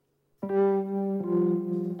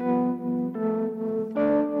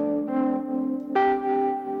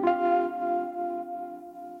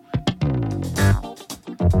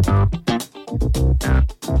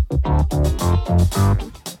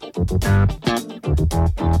Hey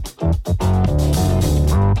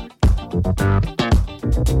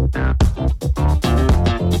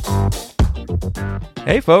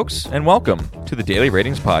folks, and welcome to the Daily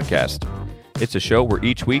Ratings Podcast. It's a show where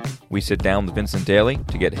each week we sit down with Vincent Daly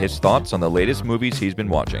to get his thoughts on the latest movies he's been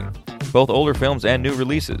watching, both older films and new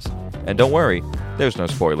releases. And don't worry, there's no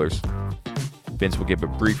spoilers. Vince will give a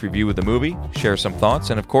brief review of the movie, share some thoughts,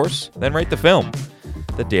 and of course, then rate the film.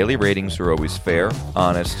 The Daily Ratings are always fair,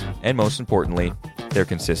 honest, and most importantly, they're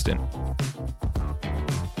consistent.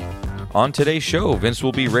 On today's show, Vince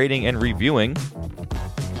will be rating and reviewing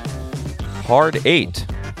Hard 8,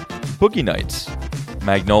 Boogie Nights,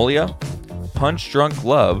 Magnolia, Punch Drunk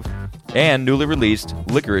Love, and newly released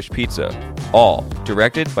Licorice Pizza, all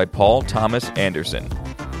directed by Paul Thomas Anderson.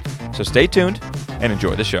 So stay tuned and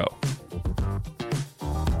enjoy the show.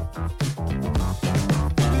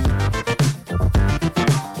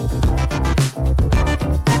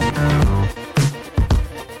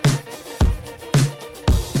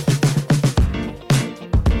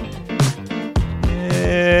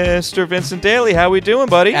 Mr. Vincent Daly, how we doing,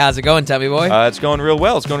 buddy? How's it going, Tubby boy? It's going real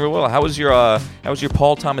well. How was your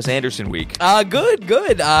Paul Thomas Anderson week?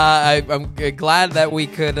 Good. I'm glad that we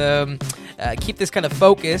could keep this kind of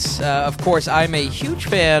focus. Of course, I'm a huge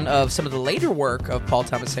fan of some of the later work of Paul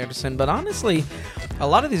Thomas Anderson, but honestly, a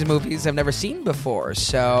lot of these movies I've never seen before.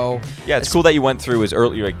 So yeah, it's cool that you went through his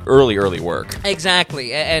early work.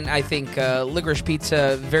 Exactly, and I think Licorice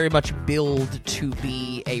Pizza very much billed to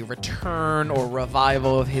be a return or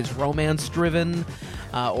revival of his romance-driven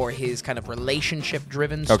or his kind of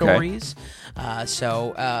relationship-driven stories.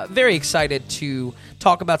 So very excited to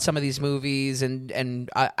talk about some of these movies, and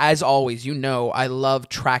as always, you know, I love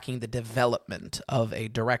tracking the development of a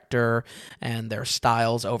director and their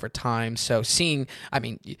styles over time. So seeing,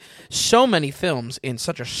 so many films in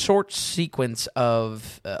such a short sequence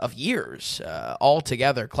of years, all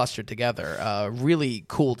together, clustered together, really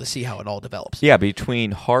cool to see how it all develops. Yeah,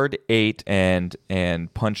 between Hard 8 and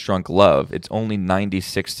Punch Drunk Love, it's only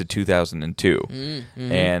 96 to 2002.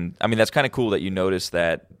 Mm-hmm. And, that's kind of cool that you notice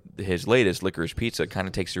that his latest, Licorice Pizza, kind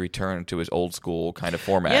of takes a return to his old school kind of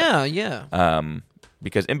format. Yeah.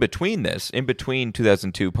 Because in between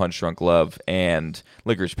 2002 Punch Drunk Love and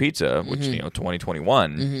Licorice Pizza, which,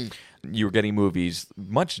 2021, you were getting movies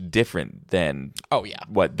much different than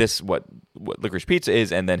what Licorice Pizza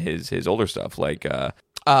is, and then his older stuff, like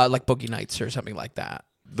Boogie Nights or something like that.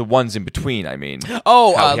 The ones in between,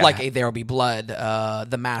 like There'll Be Blood,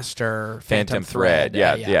 The Master, Phantom Thread.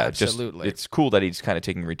 Yeah, absolutely. It's cool that he's kind of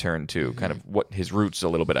taking a return to kind of what his roots a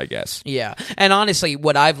little bit, I guess. Yeah, and honestly,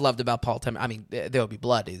 what I've loved about Paul Thomas, There'll Be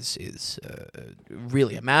Blood is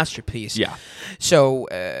really a masterpiece. Yeah. So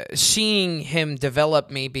seeing him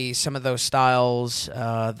develop maybe some of those styles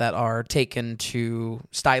that are taken to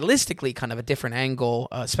stylistically kind of a different angle,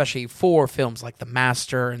 especially for films like The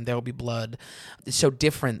Master and There'll Be Blood, is so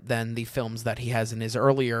different than the films that he has in his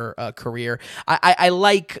earlier career. I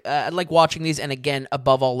like watching these, and again,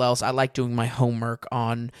 above all else, I like doing my homework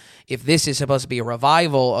on if this is supposed to be a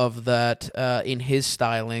revival of that in his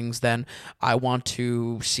stylings, then I want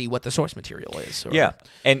to see what the source material is. Yeah,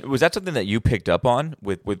 and was that something that you picked up on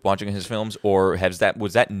with watching his films, or was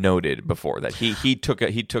that noted before that he took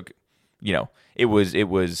it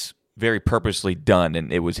was very purposely done,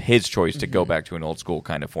 and it was his choice to go back to an old school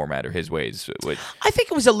kind of format or his ways? I think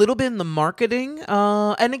it was a little bit in the marketing,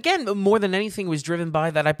 and again, more than anything, was driven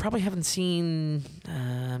by that I probably haven't seen.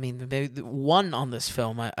 Maybe one on this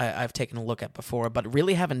film I've taken a look at before, but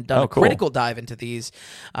really haven't done a critical dive into these.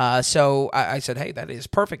 So I said, hey, that is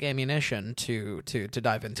perfect ammunition to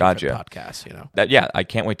dive into the podcast. I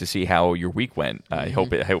can't wait to see how your week went. I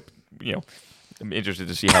hope I'm interested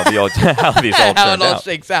to see how these all turned out. How it all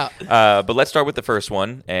shakes out. But let's start with the first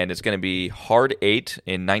one, and it's going to be Hard 8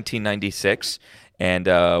 in 1996. And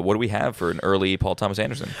what do we have for an early Paul Thomas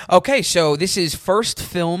Anderson? Okay, so this is first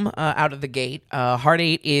film out of the gate. Hard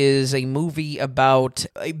 8 is a movie about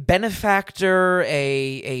a benefactor,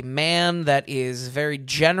 a man that is very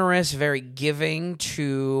generous, very giving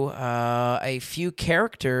to a few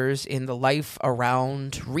characters in the life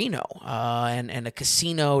around Reno and a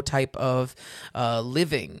casino type of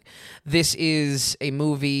living. This is a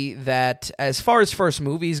movie that, as far as first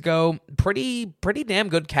movies go, pretty damn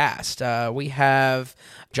good cast. We have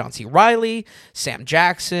John C. Reilly, Sam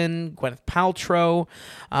Jackson, Gwyneth Paltrow,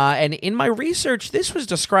 and in my research, this was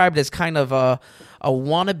described as kind of a a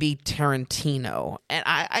wannabe Tarantino. And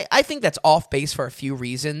I think that's off base for a few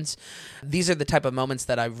reasons. These are the type of moments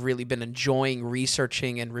that I've really been enjoying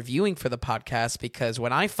researching and reviewing for the podcast, because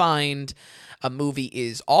when I find a movie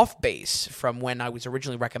is off base from when I was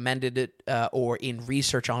originally recommended it or in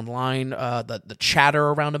research online, the chatter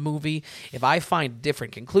around a movie, if I find a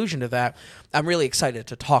different conclusion to that, I'm really excited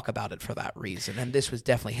to talk about it for that reason. And this was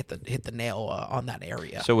definitely hit the nail on that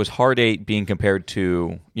area. So was Hard Eight being compared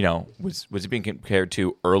to, was it being compared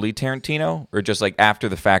to early Tarantino, or just like after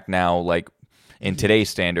the fact now, like in today's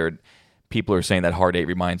standard, people are saying that Hard Eight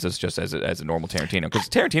reminds us just as a normal Tarantino? Because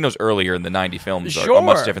Tarantino's earlier in the 90 films are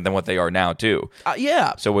much different than what they are now, too.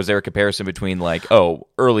 Yeah. So was there a comparison between, like,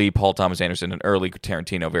 early Paul Thomas Anderson and early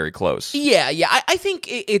Tarantino very close? Yeah. I think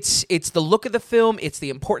it's the look of the film. It's the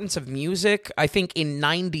importance of music. I think in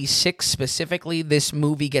 96 specifically, this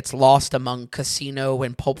movie gets lost among Casino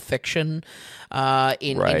and Pulp Fiction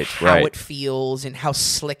in how it feels and how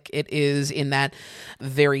slick it is in that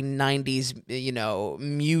very 90s,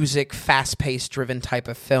 music, fast-paced driven type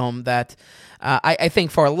of film that I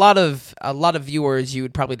think for a lot of viewers, you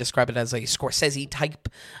would probably describe it as a Scorsese type.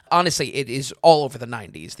 Honestly, it is all over the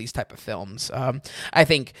 90s, these type of films. I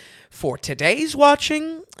think for today's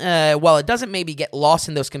watching, while it doesn't maybe get lost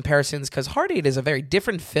in those comparisons, because Hard Eight is a very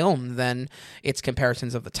different film than its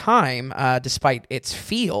comparisons of the time, despite its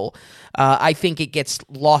feel, I think it gets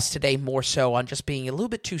lost today more so on just being a little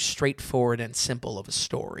bit too straightforward and simple of a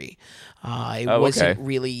story. It wasn't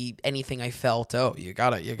really anything I felt, you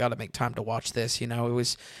gotta make time to watch this.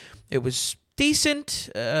 It was decent,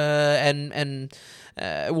 and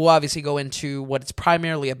we'll obviously go into what it's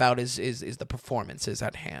primarily about is the performances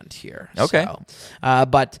at hand here. Okay. So,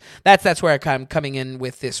 but that's where I'm coming in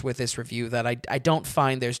with this review, that I don't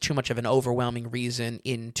find there's too much of an overwhelming reason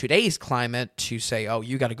in today's climate to say,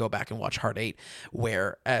 you got to go back and watch Hard Eight,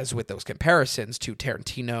 whereas with those comparisons to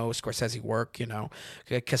Tarantino, Scorsese work,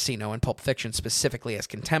 Casino and Pulp Fiction specifically as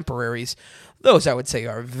contemporaries, those I would say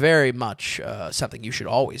are very much something you should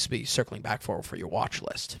always be circling back for your watch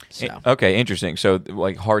list. So. Okay, interesting. So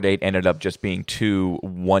like Hard Eight ended up just being too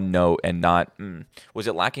one note and not. Was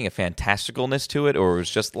it lacking a fantasticalness to it, or was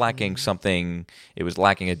just lacking something? It was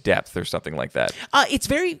lacking a depth or something like that. It's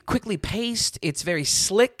very quickly paced. It's very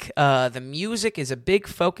slick. The music is a big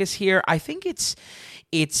focus here. I think it's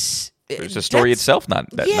the story itself not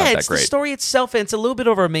that great. It's the story itself, and it's a little bit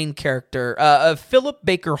over a main character, Philip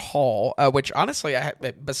Baker Hall, which honestly,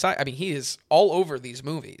 he is all over these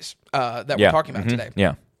movies that we're talking about today.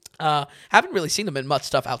 Yeah. Haven't really seen him in much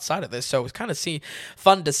stuff outside of this, so it's kind of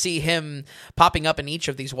fun to see him popping up in each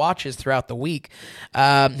of these watches throughout the week.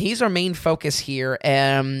 He's our main focus here,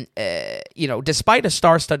 and despite a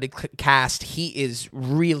star-studded cast, he is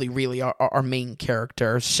really, really our main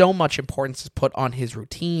character. So much importance is put on his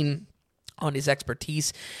routine, on his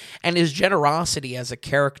expertise, and his generosity as a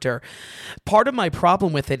character. Part of my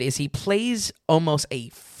problem with it is he plays almost a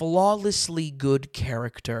flawlessly good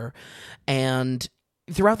character, and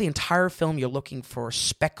throughout the entire film, you're looking for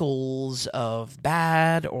speckles of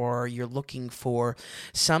bad, or you're looking for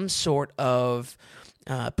some sort of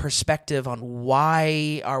perspective on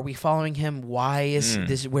why are we following him? Why is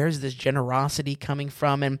this? Where's this generosity coming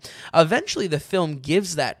from? And eventually, the film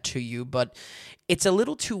gives that to you, but it's a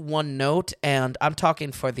little too one note. And I'm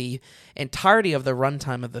talking for the entirety of the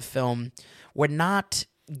runtime of the film, we're not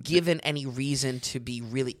given any reason to be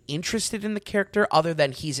really interested in the character other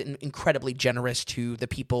than he's incredibly generous to the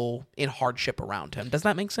people in hardship around him. Does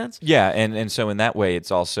that make sense? Yeah, and so in that way, it's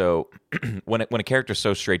also when a character's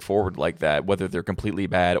so straightforward like that, whether they're completely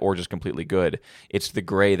bad or just completely good, it's the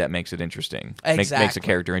gray that makes it interesting. Exactly. Makes a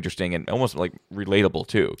character interesting and almost like relatable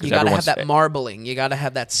too. You got to have that marbling. You got to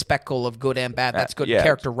have that speckle of good and bad. That's good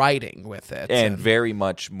character writing with it, and very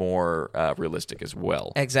much more realistic as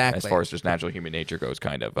well. Exactly, as far as just natural human nature goes,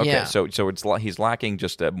 kind of. Okay, yeah. So he's lacking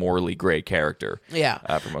just a morally gray character. Yeah,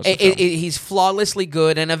 for most of the film. He's flawlessly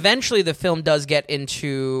good, and eventually the film does get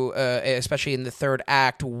into, especially in the third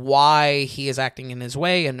act, why he is acting in his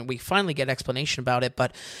way, and we finally get explanation about it.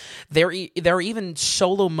 But there are even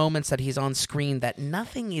solo moments that he's on screen that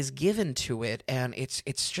nothing is given to it, and it's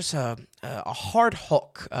just a hard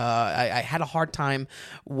hook. I had a hard time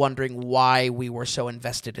wondering why we were so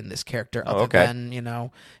invested in this character, other than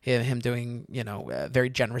him doing very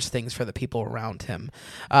generous things for the people around him.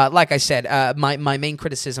 Like I said, my main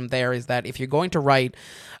criticism there is that if you're going to write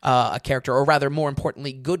a character, or rather, more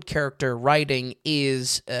importantly, good character writing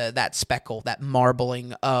is that speckle, that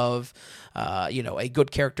marbling of, a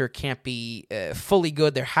good character can't be fully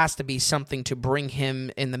good. There has to be something to bring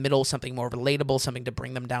him in the middle, something more relatable, something to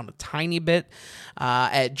bring them down a tiny bit.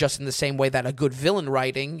 Just in the same way that a good villain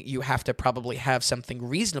writing, you have to probably have something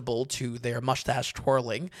reasonable to their mustache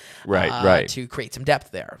twirling, right, to create some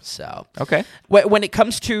depth there. So, okay. When it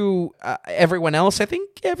comes to everyone else, I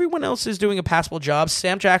think everyone else is doing a passable job.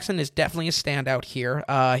 Sam Jackson is definitely a standout here.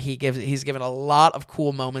 He's given a lot of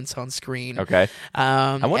cool moments on screen. Okay.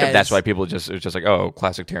 I wonder if that's why people it's just like, oh,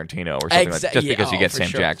 classic Tarantino or something like that, just because you get Sam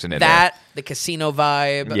Jackson in there. The casino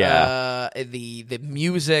vibe, the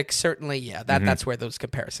music, certainly, that's where those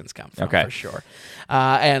comparisons come from, for sure.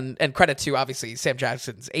 And credit to, obviously, Sam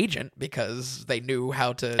Jackson's agent, because they knew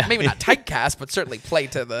how to, maybe not typecast, but certainly play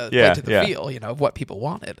to the feel, of what people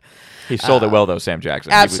wanted. He sold it well, though, Sam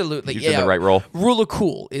Jackson. Absolutely. He's in the right role. Rule of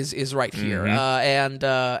cool is right here.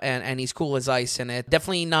 And he's cool as ice in it.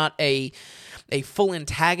 Definitely not a full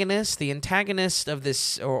antagonist. The antagonist of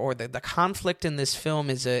this, or the conflict in this film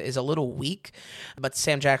is a little weak, but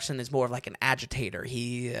Sam Jackson is more of like an agitator.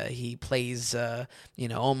 He plays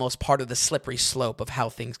almost part of the slippery slope of how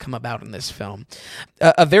things come about in this film.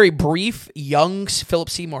 A very brief young Philip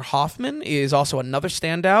Seymour Hoffman is also another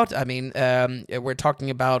standout. I mean, we're talking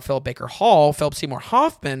about Philip Baker Hall. Philip Seymour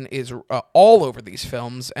Hoffman is all over these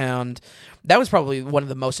films, and that was probably one of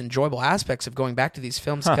the most enjoyable aspects of going back to these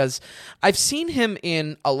films, because I've seen him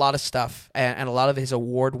in a lot of stuff and a lot of his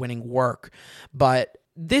award-winning work, but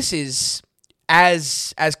this is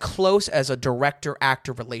as close as a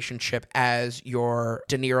director-actor relationship as your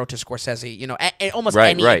De Niro to Scorsese, almost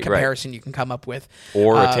any comparison you can come up with.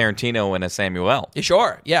 Or a Tarantino and a Samuel.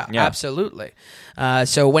 Sure, yeah. Absolutely.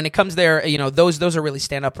 So when it comes there, those are really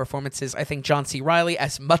stand-up performances. I think John C. Reilly,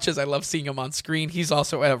 as much as I love seeing him on screen, he's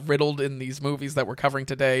also riddled in these movies that we're covering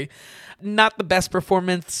today. Not the best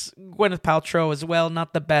performance. Gwyneth Paltrow as well,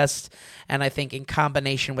 not the best. And I think in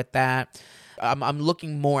combination with that, I'm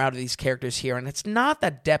looking more out of these characters here, and it's not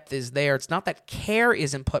that depth is there. It's not that care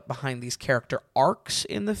isn't put behind these character arcs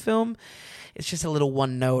in the film. It's just a little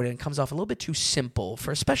one note, and it comes off a little bit too simple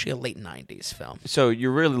for especially a late 90s film. So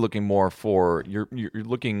you're really looking more for you're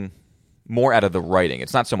looking more out of the writing.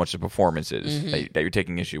 It's not so much the performances that you're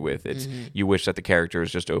taking issue with. It's you wish that the characters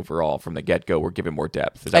just overall from the get-go were given more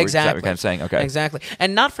depth. Is that what you're kind of saying? Okay. Exactly.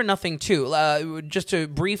 And not for nothing, too. Just to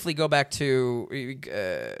briefly go back to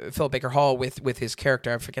Philip Baker Hall with his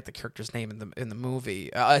character. I forget the character's name in the movie.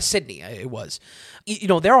 Sidney, it was.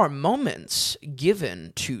 There are moments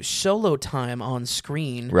given to solo time on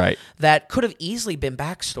screen that could have easily been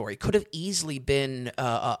backstory, could have easily been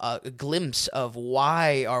a glimpse of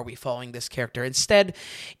why are we following this character. Instead,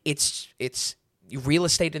 it's real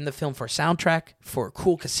estate in the film for soundtrack, for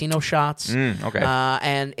cool casino shots.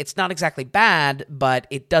 And it's not exactly bad, but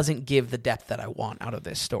it doesn't give the depth that I want out of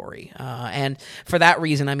this story. And for that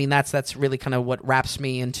reason, I mean, that's really kind of what wraps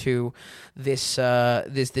me into this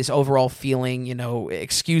overall feeling,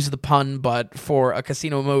 excuse the pun, but for a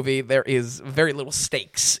casino movie, there is very little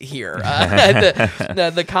stakes here.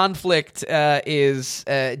 The conflict is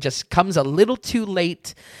just comes a little too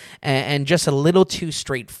late and just a little too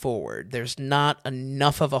straightforward. There's not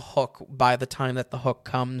enough of a hook by the time that the hook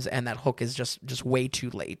comes, and that hook is just way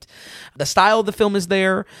too late. The style of the film is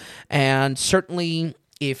there, and certainly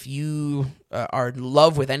if you are in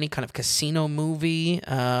love with any kind of casino movie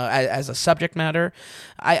as a subject matter,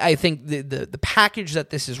 I think the package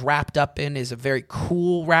that this is wrapped up in is a very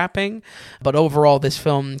cool wrapping, but overall this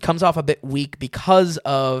film comes off a bit weak because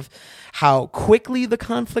of how quickly the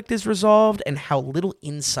conflict is resolved and how little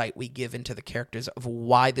insight we give into the characters of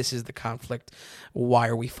why this is the conflict, why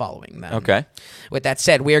are we following them. Okay. With that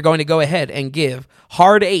said, we are going to go ahead and give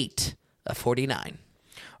Hard 8 a 49.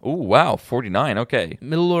 Oh, wow, 49, okay.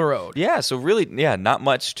 Middle of the road. Yeah, so really, not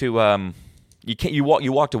much to... You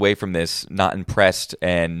walked away from this not impressed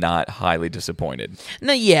and not highly disappointed.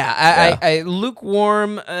 No, I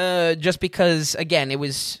lukewarm just because, again, it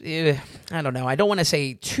was, I don't know, I don't want to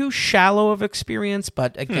say too shallow of experience,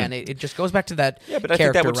 but again, it just goes back to that but I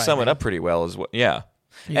think that would sum it up pretty well as well. Yeah.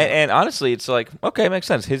 And honestly, it's like, okay, it makes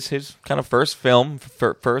sense. His kind of first film,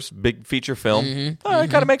 first big feature film, it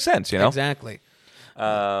kind of makes sense, Exactly.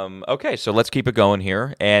 Okay, so let's keep it going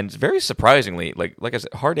here. And very surprisingly, like I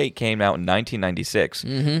said, Hard 8 came out in 1996.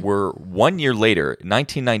 We're 1 year later,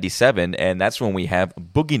 1997, and that's when we have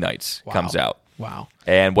Boogie Nights comes out. Wow.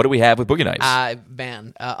 And what do we have with Boogie Nights?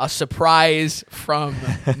 Man, a surprise from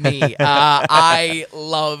me. I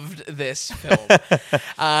loved this film.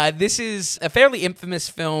 This is a fairly infamous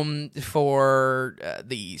film for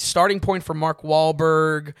the starting point for Mark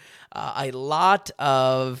Wahlberg. A lot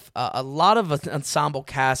of ensemble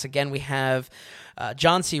cast. Again, we have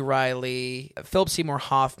John C. Reilly, Philip Seymour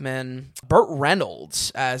Hoffman, Burt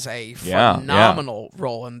Reynolds as a phenomenal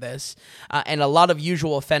role in this, and a lot of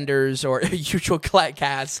usual offenders or usual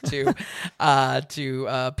cast to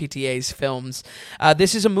PTA's films.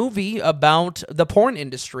 This is a movie about the porn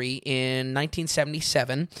industry in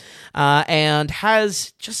 1977, and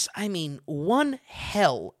has just, one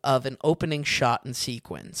hell of an opening shot and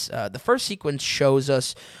sequence. The first sequence shows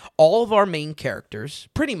us all of our main characters,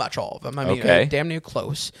 pretty much all of them. Damn near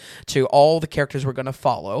close to all the characters we're going to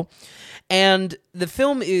follow. And the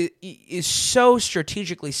film is so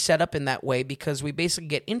strategically set up in that way because we basically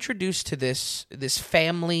get introduced to this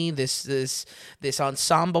family, this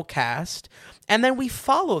ensemble cast, and then we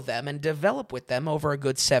follow them and develop with them over a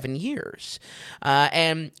good 7 years.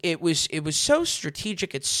 And it was so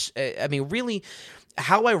strategic. It's really,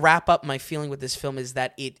 how I wrap up my feeling with this film is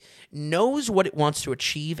that it knows what it wants to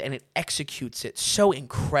achieve and it executes it so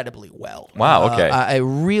incredibly well. Wow, okay. A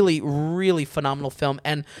really, really phenomenal film.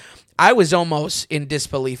 And I was almost in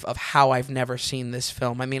disbelief of how I've never seen this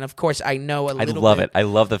film. Of course, I know a little bit. I love it. I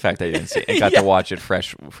love the fact that you didn't see it and got to watch it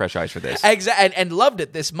fresh eyes for this. Exactly, and loved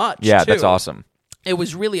it this much, Yeah, too. That's awesome. It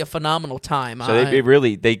was really a phenomenal time. So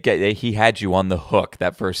he had you on the hook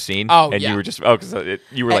that first scene. You were just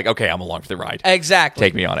you were like, okay, I'm along for the ride. Exactly,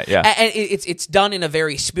 take me on it. Yeah, and it's done in a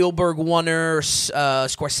very Spielberg Warner,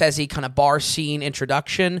 Scorsese kind of bar scene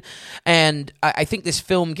introduction, and I think this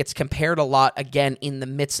film gets compared a lot again in the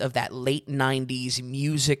midst of that late '90s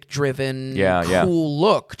music driven, cool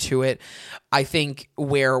look to it. I think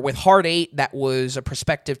where with Hard 8, that was a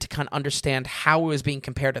perspective to kind of understand how it was being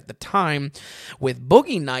compared at the time. With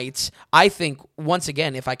Boogie Nights, I think, once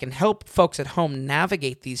again, if I can help folks at home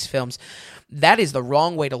navigate these films, that is the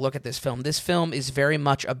wrong way to look at this film. This film is very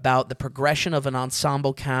much about the progression of an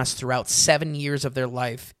ensemble cast throughout 7 years of their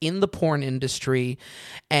life in the porn industry,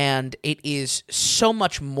 and it is so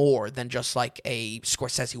much more than just like a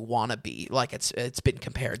Scorsese wannabe, like it's been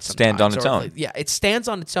compared sometimes. Stands on its own. Yeah, it stands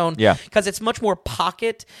on its own. Yeah. Because it's much more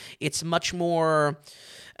pocket. It's much more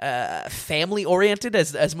family oriented,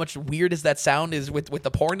 as much weird as that sound is with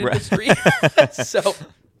the porn industry. So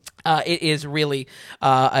it is really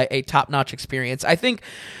a top-notch experience. I think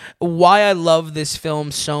why I love this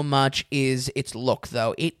film so much is its look,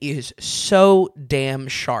 though. It is so damn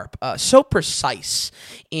sharp, so precise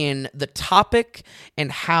in the topic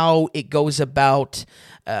and how it goes about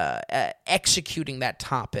executing that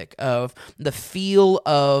topic of the feel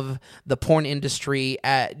of the porn industry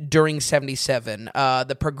during 77,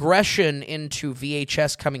 the progression into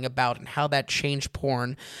VHS coming about and how that changed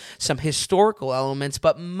porn, some historical elements,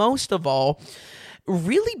 but most of all,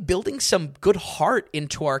 really building some good heart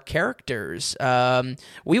into our characters.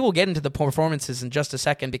 We will get into the performances in just a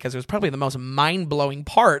second because it was probably the most mind-blowing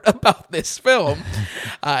part about this film.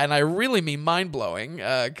 And I really mean mind-blowing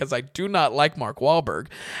because I do not like Mark Wahlberg.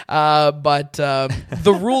 But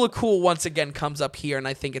the rule of cool once again comes up here, and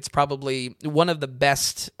I think it's probably one of the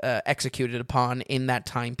best executed upon in that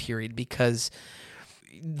time period because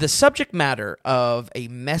the subject matter of a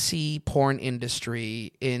messy porn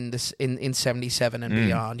industry in 77 and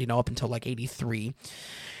beyond, up until like 83,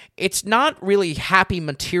 it's not really happy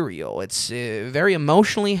material. It's very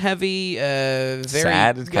emotionally heavy, very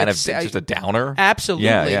sad. It's kind of just a downer. Absolutely.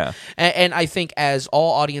 Yeah. And I think as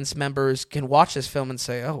all audience members can watch this film and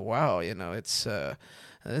say, "Oh wow, it's."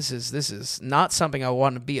 This is not something I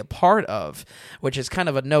want to be a part of, which is kind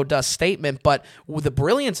of a no-dust statement. But the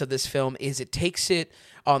brilliance of this film is it takes it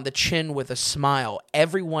on the chin with a smile.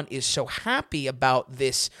 Everyone is so happy about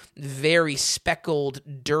this very speckled,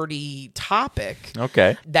 dirty topic.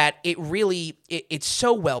 Okay. That it really, it's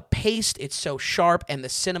so well paced, it's so sharp, and the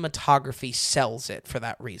cinematography sells it for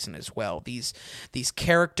that reason as well. These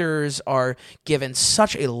characters are given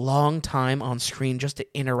such a long time on screen just to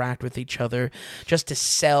interact with each other, just to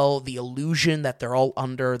sell the illusion that they're all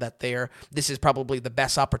under, that this is probably the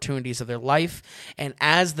best opportunities of their life. And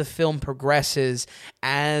as the film progresses,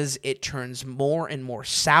 as it turns more and more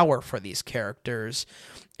sour for these characters,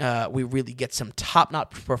 we really get some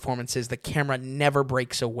top-notch performances. The camera never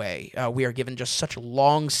breaks away. We are given just such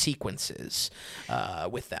long sequences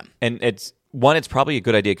with them. And one, it's probably a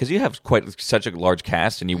good idea because you have such a large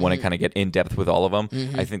cast and you want to kind of get in depth with all of them.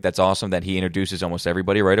 I think that's awesome that he introduces almost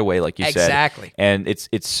everybody right away, like you said. Exactly. And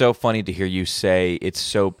it's so funny to hear you say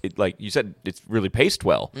like you said, it's really paced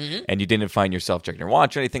well, and you didn't find yourself checking your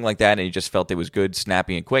watch or anything like that, and you just felt it was good,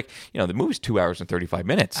 snappy, and quick. The movie's 2 hours and 35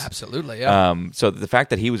 minutes. Absolutely, yeah. So the fact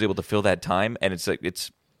that he was able to fill that time, and it's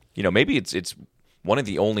maybe it's one of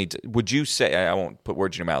the only. Would you say? I won't put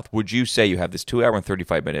words in your mouth. Would you say you have this 2 hour and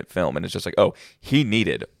 35-minute film, and it's just like, oh, he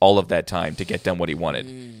needed all of that time to get done what he wanted?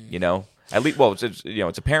 At least, well,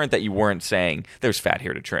 it's apparent that you weren't saying there's fat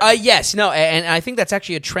here to trim. Yes, no, and I think that's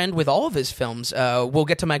actually a trend with all of his films. We'll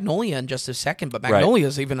get to Magnolia in just a second, but Magnolia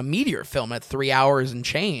is even a meteor film at 3 hours and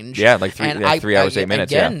change. Yeah, like 3 hours, 8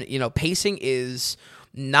 minutes. Again, pacing is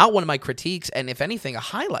not one of my critiques, and if anything, a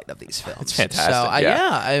highlight of these films. It's fantastic. So,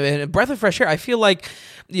 I mean, a breath of fresh air. I feel like,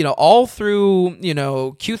 all through,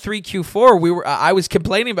 Q3, Q4, I was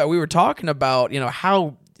complaining about, we were talking about,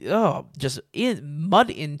 how just in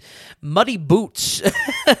muddy boots,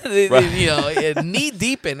 knee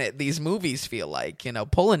deep in it. These movies feel like,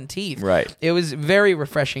 pulling teeth. Right. It was very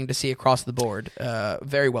refreshing to see across the board.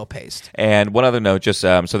 Very well paced. And one other note, just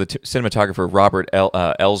so the cinematographer Robert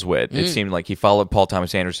Elswit, it seemed like he followed Paul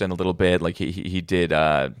Thomas Anderson a little bit. Like he did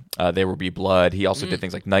There Will Be Blood. He also did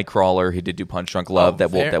things like Nightcrawler. He did do Punch Drunk Love that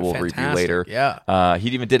we'll review later. Yeah. He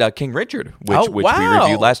even did King Richard, which we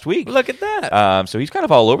reviewed last week. Look at that. So he's kind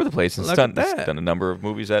of all over the place and done a number of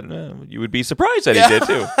movies that you would be surprised that he did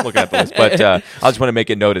too, looking at the list. But I just want to make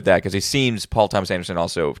a note of that because it seems Paul Thomas Anderson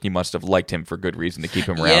also, he must have liked him for good reason to keep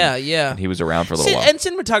him around. Yeah. And he was around for a little while. And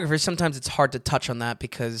cinematographers, sometimes it's hard to touch on that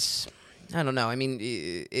because, I don't know. I mean,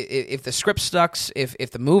 if the script sucks,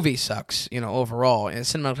 if the movie sucks, overall, and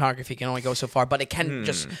cinematography can only go so far, but it can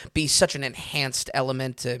just be such an enhanced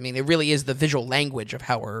element. I mean, it really is the visual language of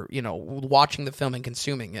how we're, watching the film and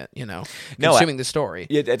consuming it, consuming the story.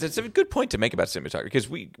 Yeah, it's a good point to make about cinematography because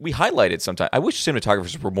we highlight it sometimes. I wish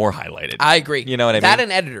cinematographers were more highlighted. I agree. You know what I mean? That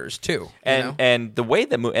and editors, too. And the way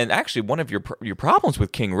that and actually one of your problems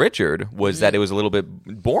with King Richard was that it was a little bit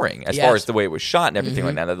boring as far as the way it was shot and everything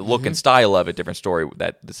like that. The look and style of it, different story,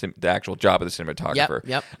 that the actual job of the cinematographer.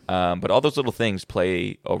 Yep. But all those little things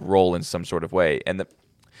play a role in some sort of way. And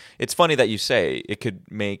it's funny that you say it could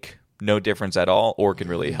make no difference at all or can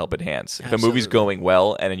really help enhance. If a movie's going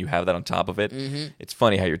well and then you have that on top of it, it's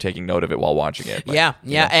funny how you're taking note of it while watching it. But,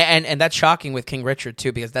 and that's shocking with King Richard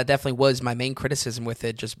too, because that definitely was my main criticism with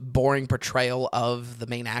it, just boring portrayal of the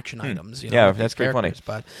main action items. That's pretty funny.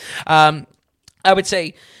 But I would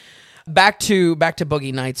say back to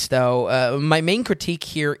Boogie Nights though. My main critique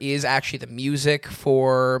here is actually the music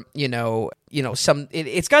for some.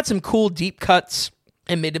 It's got some cool deep cuts,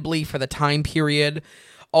 admittedly, for the time period.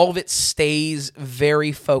 All of it stays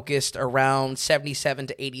very focused around 77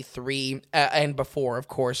 to 83 and before, of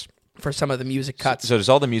course, for some of the music cuts. So does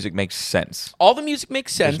all the music make sense? All the music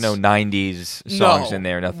makes sense. There's no 90s songs in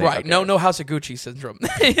there, nothing? Right. Okay. No House of Gucci syndrome.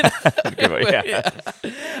 Yeah.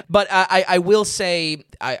 But I will say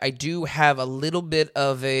I do have a little bit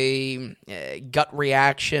of a gut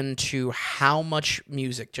reaction to how much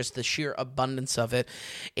music, just the sheer abundance of it.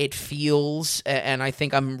 It feels, and I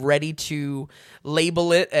think I'm ready to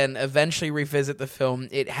label it and eventually revisit the film.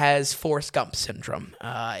 It has Forrest Gump syndrome.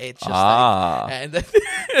 It's just not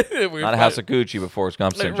a House of Gucci, but Forrest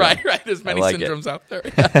Gump syndrome. Right. There's many syndromes out there.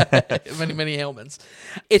 many ailments.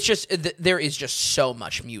 It's just, there is just so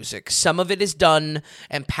much music. Some of it is done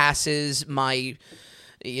and passes my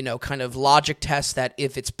kind of logic test that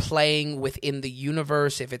if it's playing within the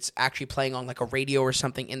universe, if it's actually playing on like a radio or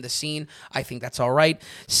something in the scene, I think that's all right.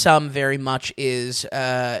 Some very much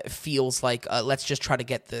feels like let's just try to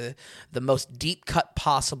get the most deep cut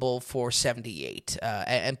possible for 78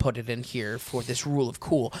 and put it in here for this rule of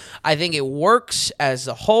cool. I think it works as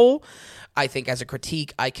a whole. I think as a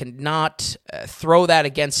critique, I cannot throw that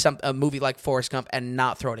against a movie like Forrest Gump and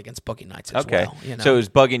not throw it against Boogie Nights as well. So it was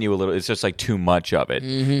bugging you a little. It's just like too much of it. Do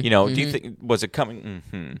you think, was it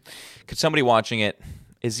coming? Could somebody watching it,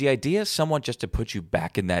 is the idea somewhat just to put you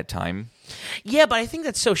back in that time? Yeah, but I think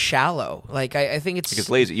that's so shallow. Like I think it's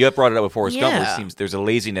lazy. You have brought it up with Forrest Gump. Where it seems there's a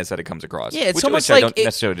laziness that it comes across. Yeah, it's which almost I like don't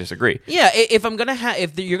necessarily disagree. Yeah, if I'm gonna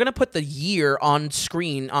if you're gonna put the year on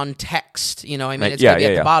screen on text, it's gonna be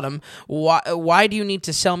at the bottom. Why do you need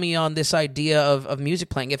to sell me on this idea of music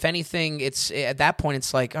playing? If anything, it's at that point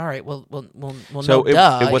it's like, all right, well, so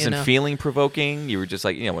no, it wasn't feeling provoking. You were just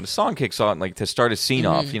like, when a song kicks on, like to start a scene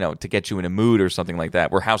off, to get you in a mood or something like that.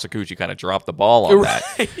 that, where House of Gucci kind of dropped the ball on that.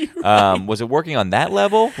 Right. Was it working on that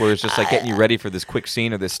level, where it's just like getting you ready for this quick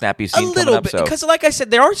scene or this snappy scene a coming little up? bit, So because like I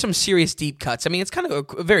said, there are some serious deep cuts. I mean, it's kind of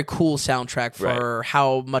a very cool soundtrack for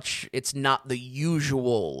how much it's not the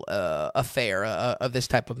usual affair of this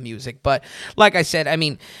type of music. But like I said, I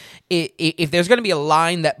mean, if there's going to be a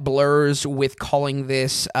line that blurs with calling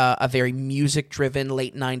this a very music-driven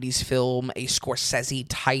late 90s film, a Scorsese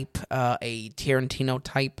type, a Tarantino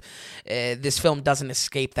type, this film doesn't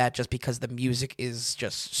escape that just because the music is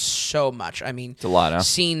just so much. I mean, it's a lot, huh?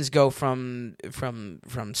 Scenes go from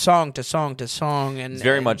song to song to song. And It's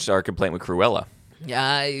very much our complaint with Cruella.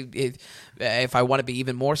 Yeah, if I want to be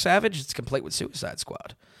even more savage, it's complete with Suicide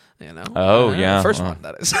Squad. You know? Oh, yeah. The first one,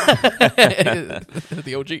 that is.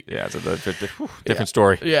 The OG. Yeah, it's a different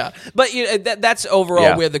story. Yeah. But that's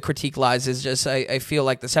overall where the critique lies, is just I feel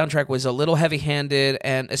like the soundtrack was a little heavy-handed,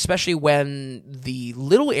 and especially when the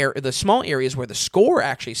small areas where the score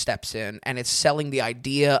actually steps in, and it's selling the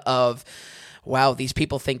idea of, wow, these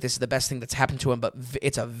people think this is the best thing that's happened to them, but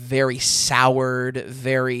it's a very soured,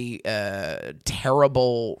 very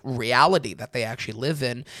terrible reality that they actually live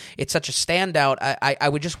in. It's such a standout. I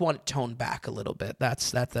would just want it toned back a little bit.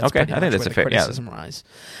 That's okay. pretty I much think that's where a the fair criticism lies.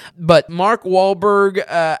 But Mark Wahlberg,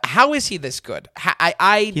 how is he this good?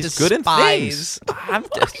 He's good in things.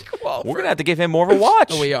 We're going to have to give him more of a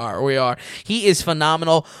watch. We are. He is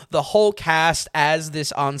phenomenal. The whole cast as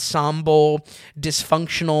this ensemble,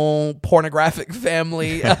 dysfunctional, pornographic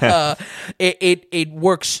family, it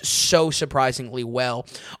works so surprisingly well.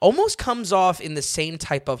 Almost comes off in the same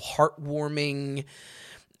type of heartwarming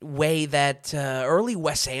way that early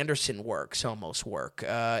Wes Anderson works almost work.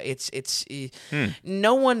 No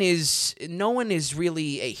one is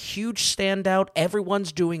really a huge standout.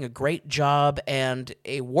 Everyone's doing a great job, and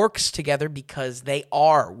it works together because they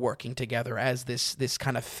are working together as this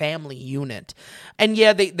kind of family unit. And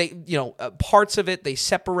yeah, they parts of it they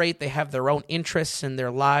separate. They have their own interests in their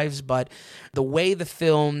lives, but the way the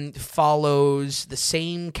film follows the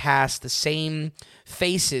same cast, the same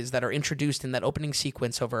faces that are introduced in that opening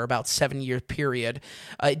sequence over about 7-year period,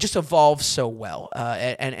 it just evolves so well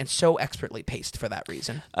and so expertly paced for that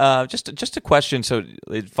reason. Just a question. So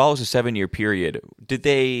it follows a 7-year period.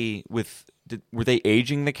 Were they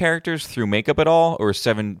aging the characters through makeup at all, or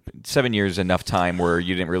 7 years enough time where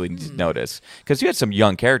you didn't really notice? Because you had some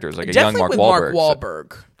young characters, like a young Mark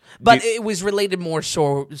Wahlberg. But it was related more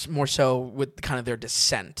so with kind of their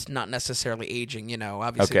descent, not necessarily aging.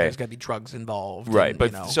 Obviously there's got to be drugs involved, right?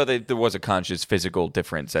 So there was a conscious physical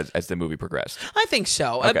difference as the movie progressed. I think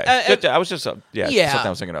so. Okay, I was just something I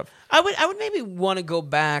was thinking of. I would maybe want to go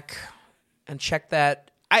back and check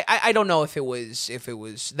that. I don't know if it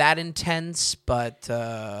was that intense, but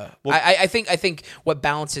I think what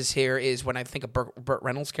balances here is when I think of Burt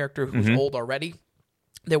Reynolds' character, who's old already.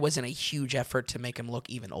 There wasn't a huge effort to make him look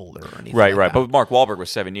even older or anything. Right. That. But Mark Wahlberg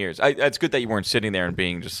was 7 years. It's good that you weren't sitting there and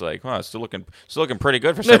being just like, "Oh, it's still looking pretty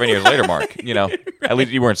good for 7 years later, Mark." Right. At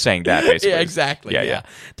least you weren't saying that, basically. Yeah, exactly. Yeah.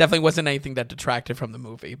 Definitely wasn't anything that detracted from the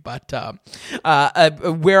movie. But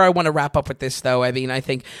where I want to wrap up with this, though, I mean, I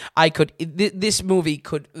think this movie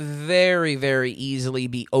could very, very easily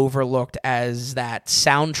be overlooked as that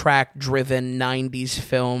soundtrack-driven 90s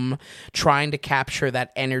film trying to capture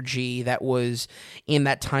that energy that was in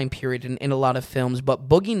that time period in a lot of films, but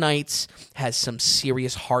Boogie Nights has some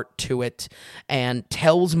serious heart to it and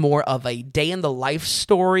tells more of a day in the life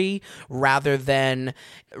story rather than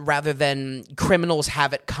criminals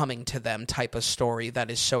have it coming to them type of story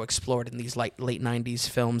that is so explored in these late 90s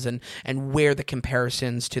films, and where the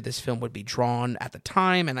comparisons to this film would be drawn at the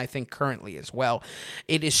time, and I think currently as well.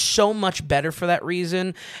 It is so much better for that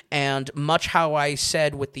reason, and much how I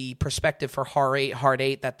said with the perspective for Hard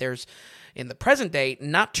 8 that there's in the present day,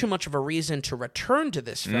 not too much of a reason to return to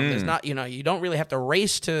this film. There's not, you don't really have to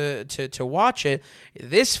race to watch it.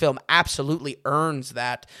 This film absolutely earns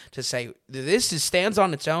that, to say this stands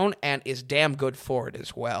on its own and is damn good for it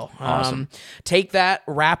as well. Awesome. Take that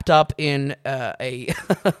wrapped up in a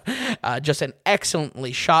just an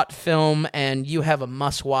excellently shot film, and you have a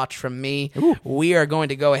must watch from me. Ooh. We are going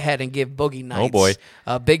to go ahead and give Boogie Nights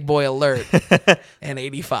a big boy alert, an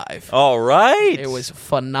 85. All right, it was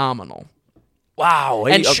phenomenal. Wow.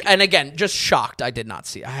 And again, just shocked. I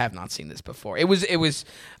have not seen this before. It was.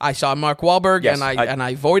 I saw Mark Wahlberg, yes, and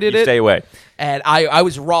I avoided it. Stay away. And I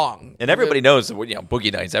was wrong. And everybody knows,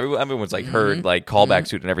 Boogie Nights. Everyone's like heard like callback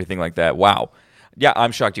suit and everything like that. Wow. Yeah,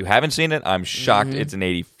 I'm shocked you haven't seen it. I'm shocked it's an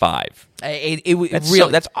 85.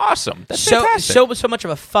 That's awesome. That's fantastic. So much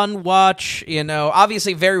of a fun watch.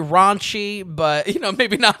 Obviously very raunchy, but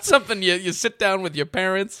maybe not something you sit down with your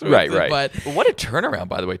parents. Right. But what a turnaround,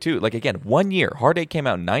 by the way, too. Like again, 1 year. Hard Eight came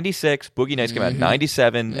out in '96. Boogie Nights came out in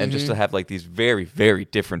 '97, and just to have like these very, very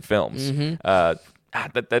different films.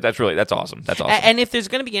 That's awesome. That's awesome. And if there's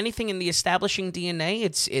going to be anything in the establishing DNA,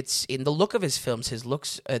 it's in the look of his films.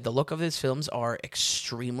 The look of his films are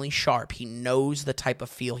extremely sharp. He knows the type of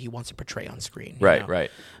feel he wants to portray on screen. Right.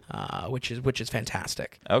 Which is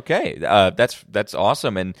fantastic. Okay, that's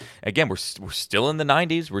awesome. And again, we're still in the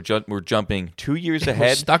 '90s. We're jumping 2 years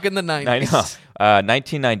ahead. We're stuck in the '90s. I know.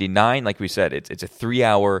 1999, like we said, it's a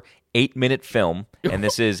 3-hour. 8-minute film, and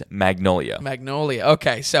this is Magnolia. Magnolia.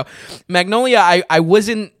 Okay, so Magnolia, I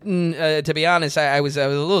wasn't, to be honest, I was a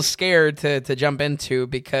little scared to jump into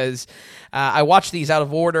because I watched these out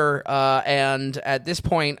of order, and at this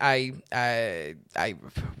point, I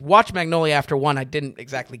watched Magnolia after one I didn't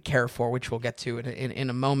exactly care for, which we'll get to in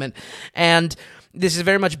a moment, and this is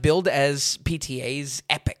very much billed as PTA's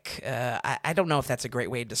epic. I don't know if that's a great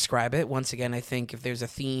way to describe it. Once again, I think if there's a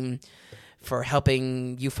theme for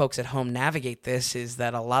helping you folks at home navigate this is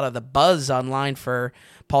that a lot of the buzz online for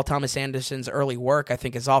Paul Thomas Anderson's early work, I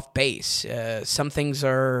think, is off base. Some things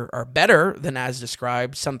are better than as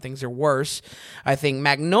described. Some things are worse. I think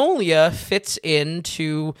Magnolia fits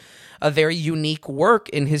into a very unique work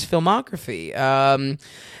in his filmography.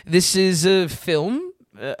 This is a film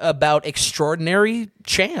about extraordinary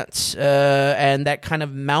chance, and that kind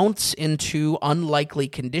of mounts into unlikely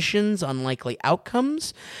conditions, unlikely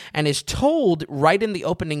outcomes, and is told right in the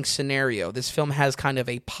opening scenario. This film has kind of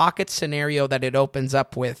a pocket scenario that it opens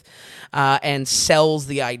up with and sells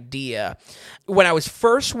the idea. When I was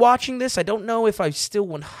first watching this, I don't know if I still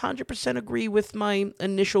 100% agree with my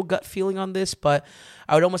initial gut feeling on this, but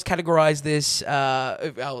I would almost categorize this,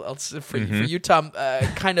 for you, Tom,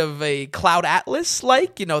 kind of a Cloud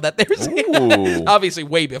Atlas-like, that there's obviously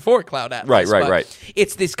way before Cloud Atlas. Right.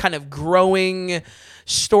 It's this kind of growing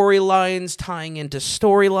storylines tying into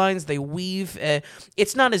storylines. They weave.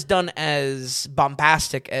 It's not as done as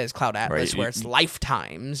bombastic as Cloud Atlas, where it's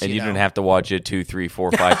lifetimes. And you don't have to watch it 2, 3,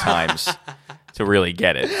 4, 5 times to really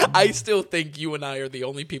get it. I still think you and I are the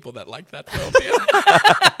only people that like that film.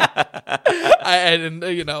 I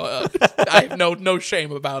have no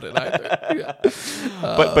shame about it either.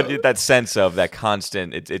 But that sense of that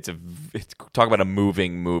constant, it's talk about a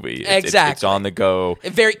moving movie. Exactly, it's on the go,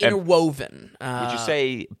 very interwoven. Would you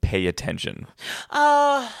say pay attention?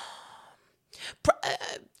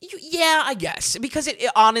 Yeah, I guess, because it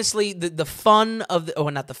honestly the fun of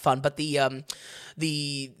not the fun, but the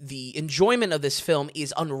enjoyment of this film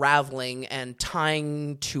is unraveling and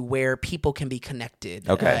tying to where people can be connected.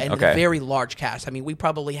 And a very large cast. I mean, we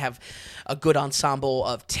probably have a good ensemble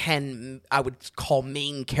of 10, I would call,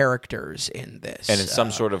 main characters in this. And in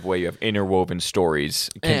some sort of way, you have interwoven stories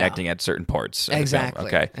connecting at certain parts. Exactly.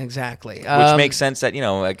 Okay. Exactly. Which makes sense that,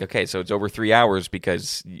 so it's over 3 hours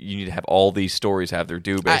because you need to have all these stories have their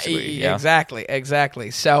due, basically.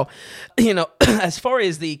 Exactly. So, as far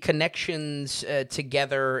as the connections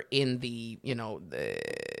together in the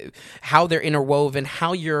how they're interwoven,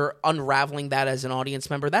 how you're unraveling that as an audience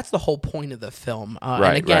member, that's the whole point of the film.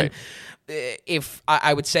 And again, if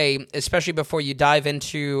I would say, especially before you dive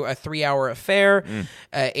into a 3-hour affair,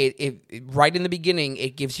 it right in the beginning,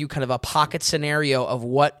 it gives you kind of a pocket scenario of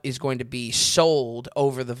what is going to be sold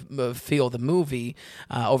over the feel of the movie,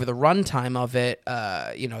 over the runtime of it.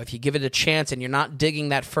 If you give it a chance and you're not digging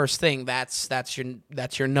that first thing, that's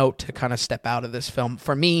your note to kind of step out of this film.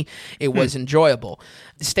 For me, it was enjoyable.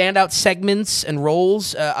 Standout segments and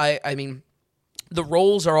roles. I mean, the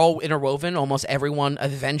roles are all interwoven. Almost everyone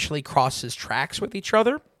eventually crosses tracks with each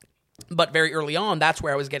other. But very early on, that's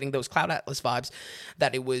where I was getting those Cloud Atlas vibes,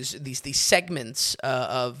 that it was these segments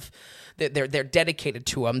of they're dedicated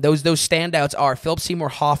to them. Those standouts are Philip Seymour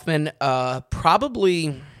Hoffman,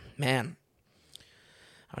 probably, man,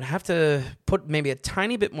 I would have to put maybe a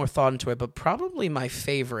tiny bit more thought into it, but probably my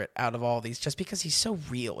favorite out of all these, just because he's so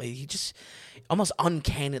real. He just almost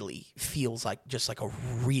uncannily feels like just like a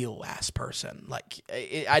real ass person. Like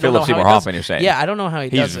I don't know how Philip Seymour Hoffman, you're saying? Yeah, I don't know how he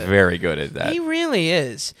does it. He's very good at that. He really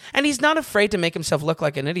is, and he's not afraid to make himself look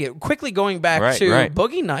like an idiot. Quickly going back to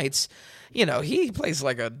Boogie Nights. He plays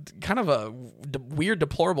like a kind of a weird,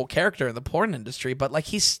 deplorable character in the porn industry, but like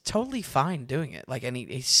he's totally fine doing it. Like, and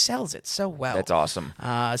he sells it so well. That's awesome.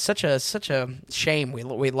 Such a shame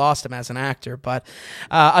we lost him as an actor. But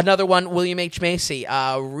another one, William H. Macy,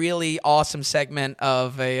 really awesome segment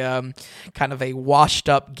of a kind of a washed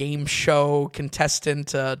up game show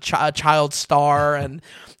contestant, child star, and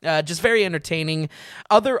just very entertaining.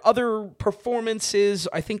 Other performances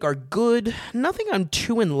I think are good. Nothing I'm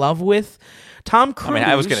too in love with. Tom Cruise. I mean,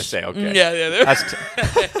 I was going to say, okay. Yeah.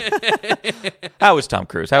 How was Tom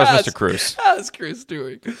Cruise? How was Mr. Cruise? How's Cruise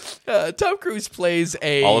doing? Tom Cruise plays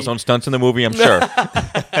all his own stunts in the movie, I'm sure.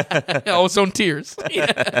 All his own tears.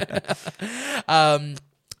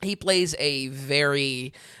 He plays a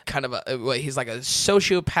very kind of he's like a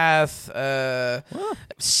sociopath,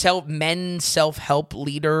 self-help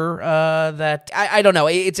leader that I don't know.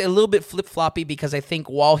 It's a little bit flip-floppy because I think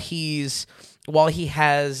while he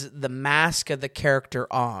has the mask of the character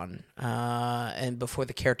on, and before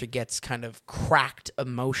the character gets kind of cracked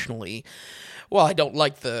emotionally, well, I don't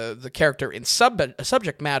like the character in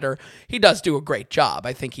subject matter, he does do a great job.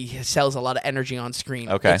 I think he sells a lot of energy on screen.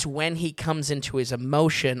 Okay. It's when he comes into his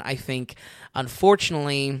emotion, I think,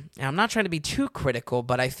 unfortunately, and I'm not trying to be too critical,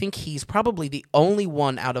 but I think he's probably the only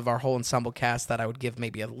one out of our whole ensemble cast that I would give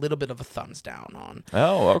maybe a little bit of a thumbs down on.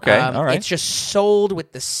 Oh, okay. All right. It's just sold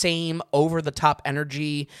with the same over-the-top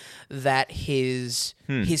energy that his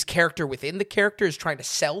character within the character is trying to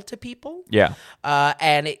sell to people. Yeah.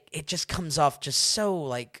 And it just comes off just so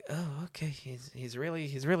like, oh, okay, he's really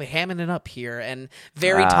hamming it up here, and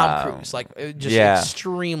very Tom Cruise, like just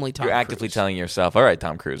extremely Tom Cruise. You're actively telling yourself, all right,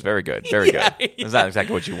 Tom Cruise, very good, very good. That's not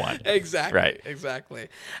exactly what you want. Exactly. Right. Exactly.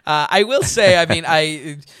 I will say, I mean,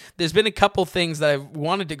 there's been a couple things that I've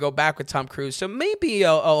wanted to go back with Tom Cruise, so maybe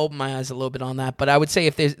I'll open my eyes a little bit on that. But I would say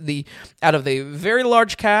if there's out of the very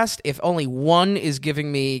large cast, if only one is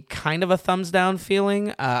giving me kind of a thumbs down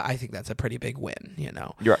feeling, I think that's a pretty big win, you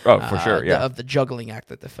know. For sure, yeah. Of the juggling act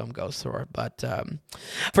that the film goes through. But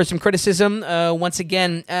for some criticism, once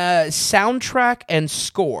again, soundtrack and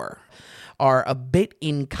score are a bit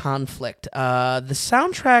in conflict. The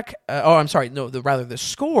soundtrack, the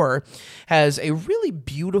score has a really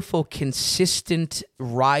beautiful, consistent,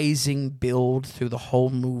 rising build through the whole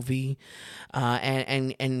movie,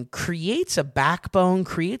 and creates a backbone,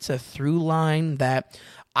 creates a through line that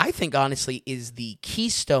I think, honestly, is the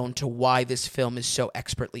keystone to why this film is so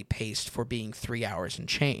expertly paced for being 3 hours and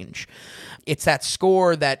change. It's that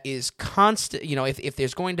score that is constant. You know, if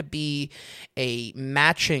there's going to be a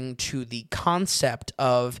matching to the concept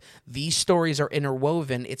of these stories are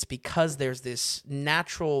interwoven, it's because there's this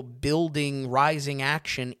natural building, rising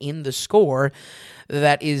action in the score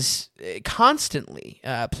that is constantly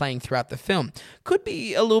playing throughout the film. Could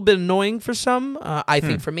be a little bit annoying for some. I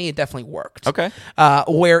think for me, it definitely worked. Okay.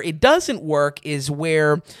 Where it doesn't work is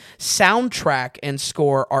where soundtrack and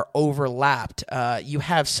score are overlapped. You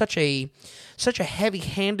have such a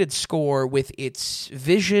heavy-handed score with its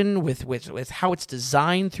vision, with how it's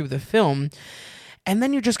designed through the film. And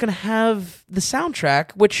then you're just going to have the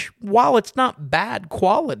soundtrack, which, while it's not bad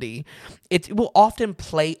quality, it will often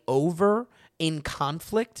play over in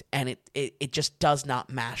conflict, and it just does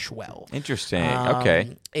not mash well. Interesting.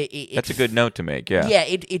 Okay. That's a good note to make, yeah. Yeah,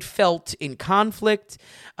 it felt in conflict.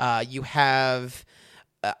 You have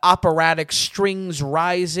operatic strings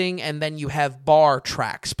rising, and then you have bar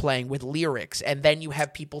tracks playing with lyrics, and then you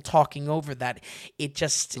have people talking over that. It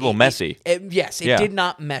just... It's a little messy. It did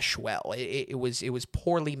not mesh well. It was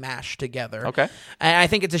poorly mashed together. Okay. And I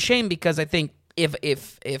think it's a shame because I think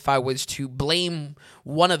if I was to blame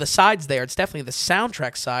one of the sides there, it's definitely the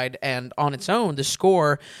soundtrack side, and on its own, the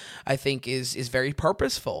score, I think, is very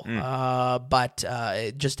purposeful. But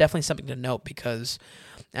just definitely something to note because,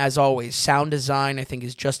 as always, sound design, I think,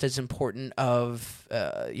 is just as important of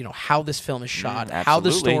how this film is shot, how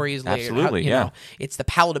the story is layered. Absolutely, know, it's the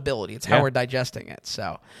palatability. It's how we're digesting it.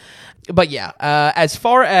 So, but yeah, as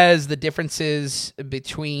far as the differences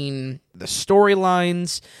between the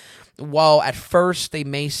storylines, while at first they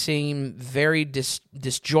may seem very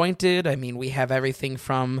disjointed, I mean, we have everything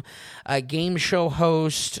from a game show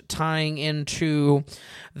host tying into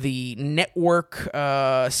the network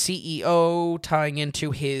CEO, tying into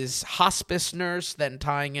his hospice nurse, then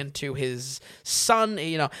tying into his son.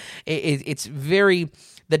 You know, it's very...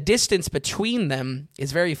 The distance between them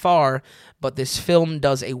is very far, but this film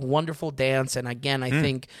does a wonderful dance. And again, I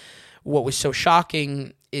think what was so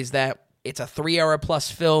shocking is that it's a 3-hour-plus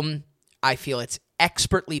film. I feel it's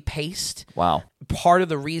expertly paced. Wow. Part of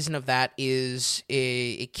the reason of that is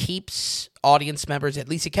it keeps audience members, at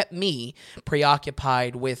least it kept me,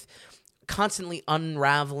 preoccupied with constantly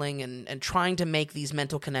unraveling and trying to make these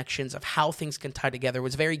mental connections of how things can tie together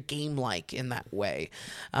was very game-like in that way.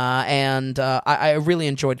 And I really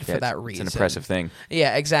enjoyed it for that reason. It's an impressive thing.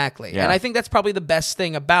 Yeah, exactly. Yeah. And I think that's probably the best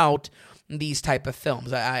thing about these type of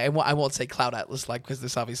films. I won't say Cloud Atlas like, because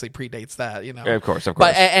this obviously predates that, you know. Of course.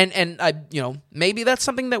 But and I, you know, maybe that's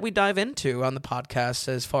something that we dive into on the podcast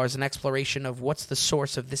as far as an exploration of what's the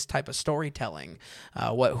source of this type of storytelling.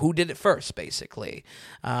 Who did it first, basically.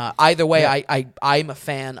 Either way, yeah. I'm a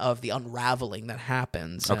fan of the unraveling that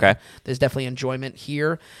happens. Okay. There's definitely enjoyment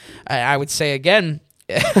here. I would say again,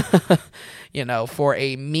 you know, for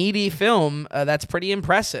a meaty film, that's pretty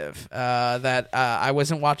impressive. That I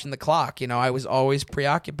wasn't watching the clock. You know, I was always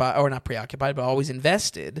not preoccupied, but always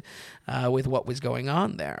invested with what was going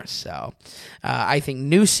on there. So I think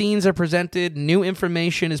new scenes are presented, new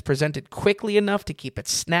information is presented quickly enough to keep it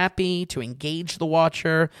snappy, to engage the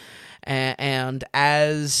watcher, and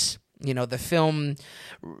as you know, the film,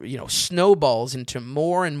 you know, snowballs into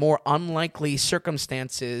more and more unlikely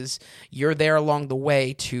circumstances. You're there along the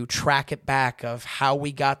way to track it back of how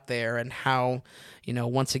we got there and how, you know,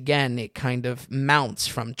 once again, it kind of mounts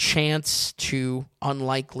from chance to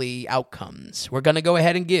unlikely outcomes. We're going to go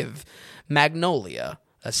ahead and give Magnolia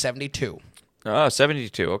a 72. Oh,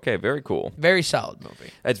 72. Okay, very cool. Very solid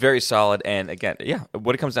movie. It's very solid, and again, yeah,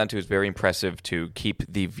 what it comes down to is very impressive to keep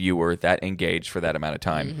the viewer that engaged for that amount of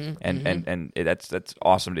time, and that's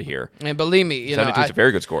awesome to hear. And believe me, you 72 know, is a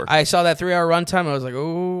very good score. I saw that 3-hour runtime, I was like,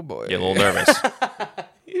 oh boy, Get a little nervous.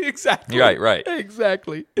 Exactly. Right.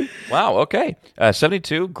 Exactly. Wow. Okay.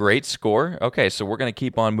 72. Great score. Okay, so we're gonna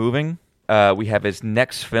keep on moving. We have his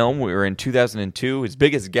next film. We were in 2002, his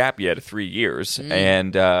biggest gap yet of 3 years.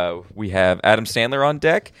 And we have Adam Sandler on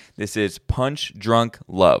deck. This is Punch Drunk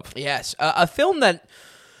Love. Yes, a film that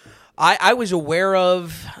I was aware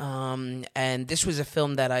of, and this was a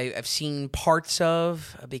film that I've seen parts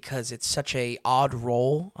of because it's such a odd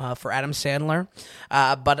role for Adam Sandler.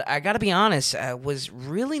 But I got to be honest, I was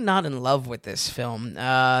really not in love with this film.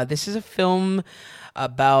 This is a film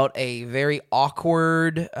about a very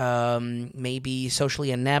awkward, maybe socially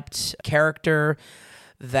inept character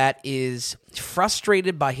that is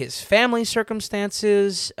frustrated by his family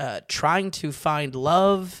circumstances, trying to find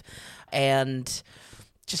love, and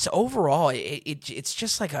just overall, it's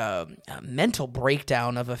just like a mental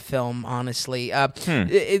breakdown of a film, honestly.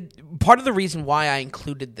 Part of the reason why I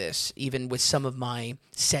included this, even with some of my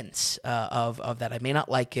sense of that I may not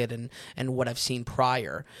like it and what I've seen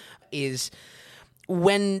prior, is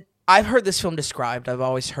when I've heard this film described, I've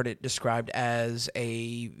always heard it described as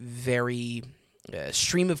a very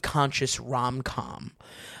stream of conscious rom-com.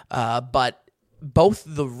 But both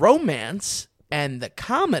the romance and the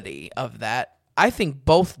comedy of that, I think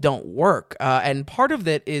both don't work. And part of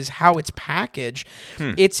it is how it's packaged.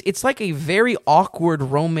 It's like a very awkward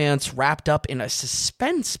romance wrapped up in a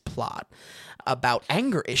suspense plot about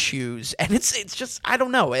anger issues, and it's just, I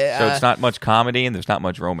don't know. So it's not much comedy and there's not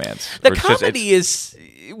much romance. The comedy is,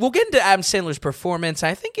 we'll get into Adam Sandler's performance.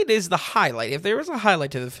 I think it is the highlight. If there is a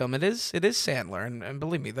highlight to the film, it is Sandler, and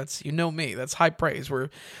believe me, that's, you know me, that's high praise. We're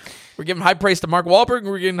giving high praise to Mark Wahlberg, and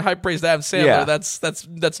we're giving high praise to Adam Sandler. Yeah.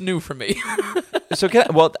 That's new for me. So,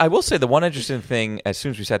 I will say the one interesting thing, as soon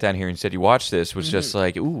as we sat down here and said you watched this, was just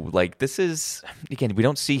like, ooh, like this is, again, we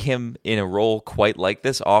don't see him in a role quite like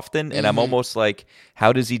this often, and I'm almost like,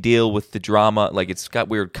 how does he deal with the drama? Like, it's got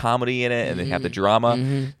weird comedy in it, and they have the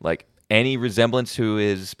drama, like any resemblance to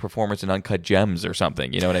his performance in Uncut Gems or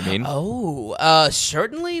something, you know what I mean? Oh,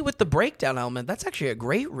 certainly with the breakdown element, that's actually a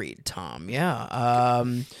great read, Tom, yeah.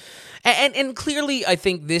 And clearly, I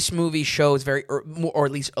think this movie shows or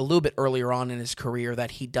at least a little bit earlier on in his career, that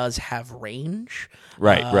he does have range.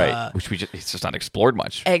 Right. Which it's just not explored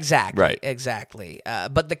much. Exactly. Right. Exactly.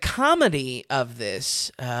 But the comedy of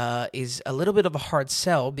this is a little bit of a hard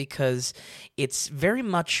sell because it's very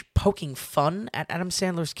much poking fun at Adam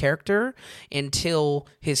Sandler's character until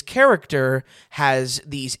his character has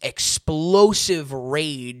these explosive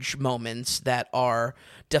rage moments that are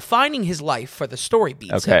defining his life for the story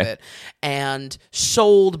beats of it, and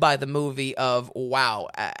sold by the movie of, wow,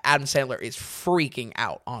 Adam Sandler is freaking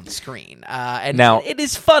out on screen. And now, it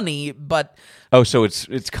is funny, but... Oh, so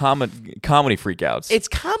it's comedy freakouts. It's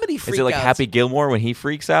comedy freakouts. Is it like Happy Gilmore when he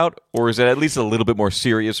freaks out? Or is it at least a little bit more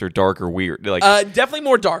serious or dark or weird? Like definitely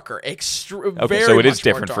more darker. Okay, so it is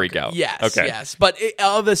different freakout. Yes. But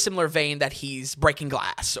of a similar vein that he's breaking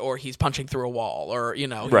glass or he's punching through a wall or, you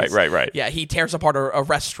know. Right. Yeah, he tears apart a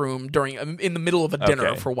restroom in the middle of a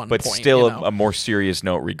dinner for one point. But still a more serious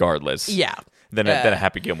note regardless. Yeah. than a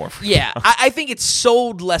Happy Gilmore freak Yeah, out. I think it's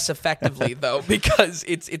sold less effectively though because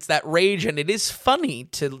it's that rage, and it is funny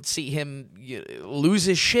to see him lose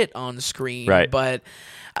his shit on screen, Right. but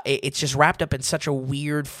it's just wrapped up in such a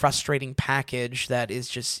weird, frustrating package that is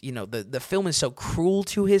just, the film is so cruel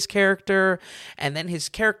to his character, and then his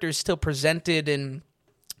character is still presented in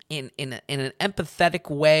an empathetic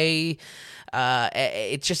way.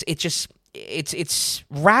 It's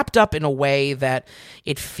wrapped up in a way that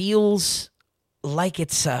it feels like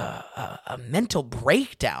it's a mental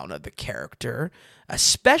breakdown of the character,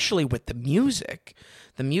 especially with the music.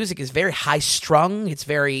 The music is very high-strung. It's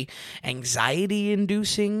very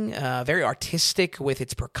anxiety-inducing, very artistic with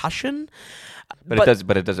its percussion. But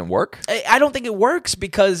it doesn't work? I don't think it works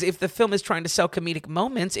because if the film is trying to sell comedic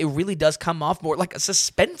moments, it really does come off more like a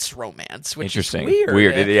suspense romance, which is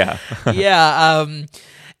weird. Yeah. Yeah.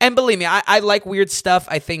 And believe me, I like weird stuff.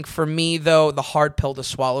 I think for me, though, the hard pill to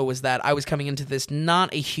swallow was that I was coming into this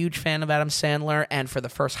not a huge fan of Adam Sandler, and for the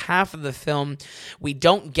first half of the film, we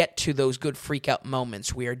don't get to those good freak-out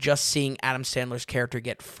moments. We are just seeing Adam Sandler's character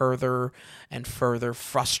get further and further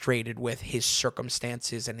frustrated with his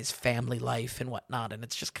circumstances and his family life and whatnot, and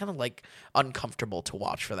it's just kind of like uncomfortable to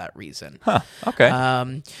watch for that reason. Huh,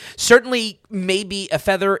 okay. Certainly maybe a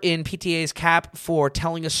feather in PTA's cap for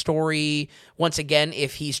telling a story, once again,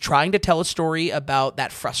 if he's trying to tell a story about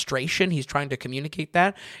that frustration, he's trying to communicate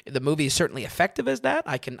that. The movie is certainly effective as that.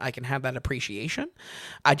 I can have that appreciation.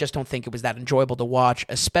 I just don't think it was that enjoyable to watch,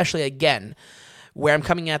 especially, again, where I'm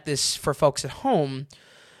coming at this for folks at home.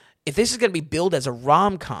 If this is going to be billed as a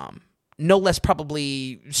rom-com, no less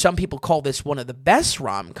probably some people call this one of the best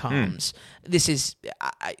rom-coms. This is,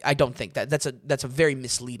 I don't think that's a very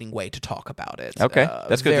misleading way to talk about it. Okay,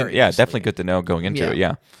 that's good. Definitely good to know going into it.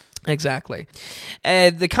 Yeah, exactly.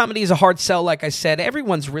 The comedy is a hard sell. Like I said,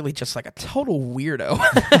 everyone's really just like a total weirdo,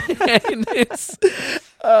 and it's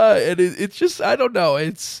just, I don't know.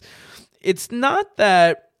 It's not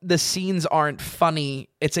that the scenes aren't funny.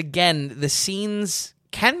 It's, again, the scenes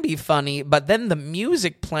can be funny, but then the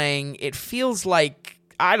music playing, it feels like,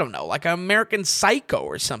 I don't know, like American Psycho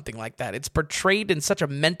or something like that. It's portrayed in such a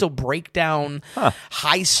mental breakdown,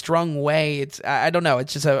 high-strung way. I don't know.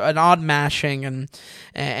 It's just an odd mashing,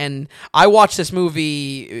 and I watched this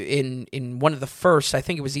movie in one of the first. I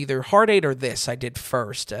think it was either Hard 8 or this. I did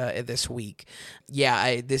first this week.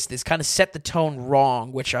 Yeah, this kind of set the tone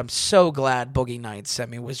wrong, which I'm so glad Boogie Nights,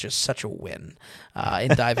 was just such a win in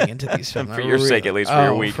diving into these films. For your sake, at least, for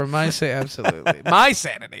your week. For my sake, absolutely. My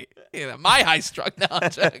sanity. My high-strung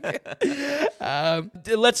knowledge.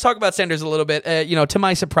 Let's talk about Sanders a little bit. To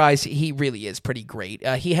my surprise, he really is pretty great.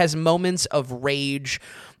 He has moments of rage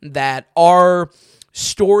that are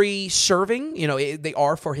story serving. They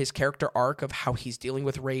are for his character arc of how he's dealing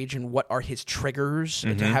with rage and what are his triggers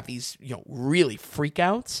to have these really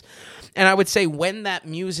freakouts. And I would say when that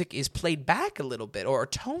music is played back a little bit or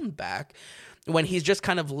toned back, when he's just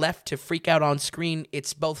kind of left to freak out on screen,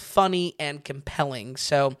 it's both funny and compelling.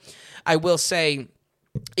 So I will say,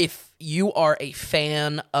 if you are a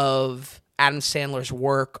fan of Adam Sandler's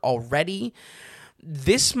work already,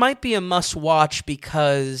 this might be a must-watch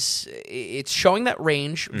because it's showing that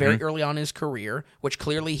range very early on in his career, which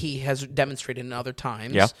clearly he has demonstrated in other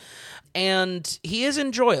times. Yeah. And he is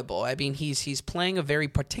enjoyable. He's playing a very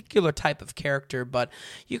particular type of character, but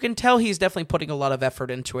you can tell he's definitely putting a lot of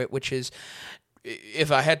effort into it, which is,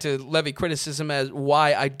 if I had to levy criticism as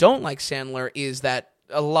why I don't like Sandler, is that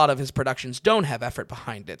a lot of his productions don't have effort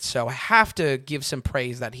behind it. So I have to give some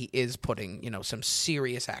praise that he is putting, some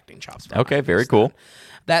serious acting chops behind it. Okay, very cool.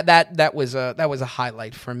 That was a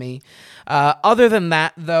highlight for me. Other than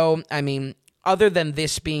that, though, other than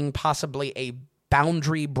this being possibly a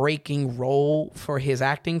boundary-breaking role for his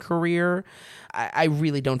acting career, I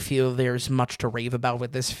really don't feel there's much to rave about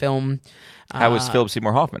with this film. How was Philip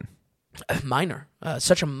Seymour Hoffman? Minor.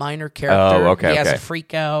 Such a minor character. Oh, okay. He has a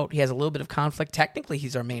freak out. He has a little bit of conflict. Technically,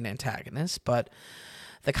 he's our main antagonist, but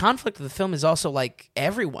the conflict of the film is also like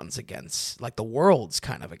everyone's against, like the world's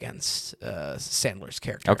kind of against Sandler's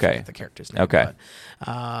character. Okay. I forget the character's name. Okay.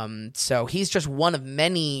 But, so he's just one of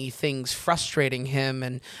many things frustrating him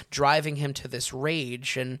and driving him to this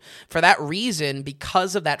rage. And for that reason,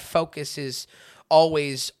 because of that focus is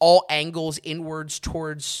always all angles inwards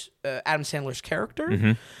towards Adam Sandler's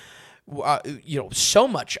character, so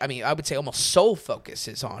much, I would say almost sole focus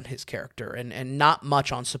is on his character and not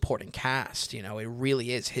much on supporting cast. It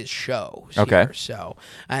really is his show Okay. here. So,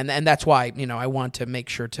 and that's why, I want to make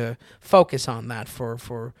sure to focus on that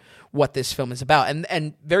for what this film is about.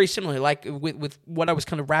 And very similarly, like with what I was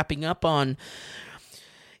kind of wrapping up on,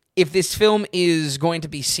 if this film is going to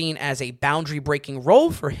be seen as a boundary-breaking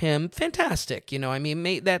role for him, fantastic. I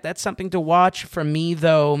mean, that's something to watch. For me,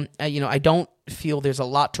 though, I don't feel there's a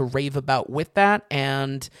lot to rave about with that,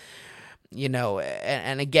 and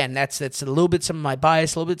and again, that's a little bit some of my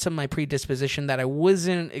bias, a little bit some of my predisposition that I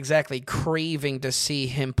wasn't exactly craving to see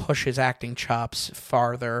him push his acting chops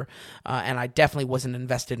farther, and I definitely wasn't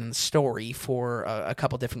invested in the story for a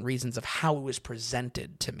couple different reasons of how it was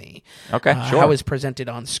presented to me. Okay, sure. How it was presented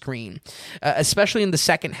on screen. Especially in the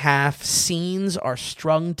second half, scenes are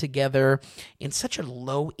strung together in such a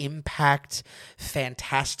low-impact,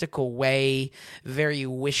 fantastical way, very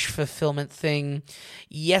wish fulfillment thing.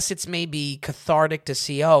 Yes, it's maybe cathartic to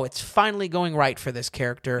see, it's finally going right for this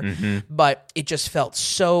character, but it just felt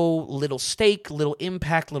so little stake, little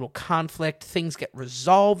impact, little conflict. Things get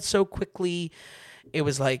resolved so quickly. It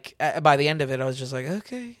was like, by the end of it, I was just like,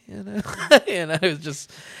 okay, it was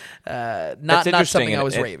just not something I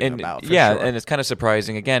was raving about. For sure. And it's kind of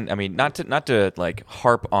surprising. Again, I mean, not to like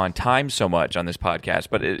harp on time so much on this podcast,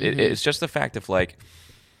 but it's just the fact of like,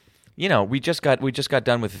 we just got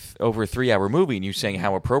done with over a 3-hour movie, and you saying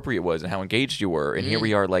how appropriate it was and how engaged you were, and here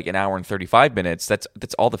we are, like an hour and 35 minutes. That's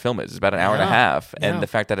all the film is. It's about an hour and a half, and the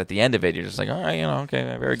fact that at the end of it, you're just like, all right, okay,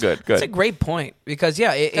 very good. That's a great point because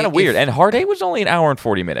it's kind of weird. And Hard Eight was only an hour and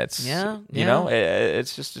 40 minutes. Yeah,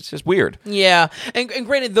 it's just weird. Yeah, and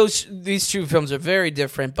granted, these two films are very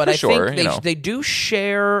different, but think they do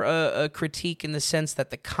share a critique in the sense that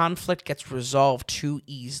the conflict gets resolved too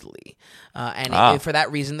easily, and for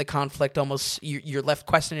that reason, the conflict almost you're left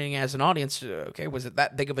questioning as an audience. Okay, was it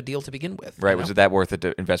that big of a deal to begin with? Right? Was it that worth it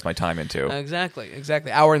to invest my time into? Exactly.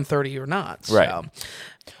 Hour and 30 or not? Right. So.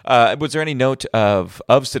 Was there any note of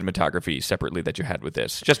cinematography separately that you had with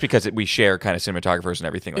this? Just because we share kind of cinematographers and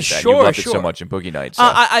everything like that. You loved it so much in Boogie Nights. So.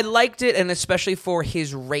 I liked it, and especially for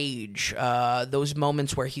his rage, those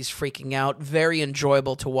moments where he's freaking out, very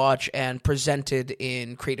enjoyable to watch and presented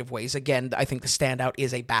in creative ways. Again, I think the standout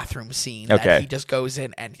is a bathroom scene that he just goes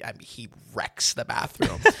in and he wrecks the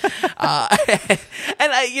bathroom.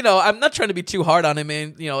 And I'm not trying to be too hard on him.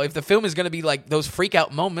 And if the film is going to be like those freak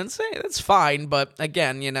out moments, that's fine. But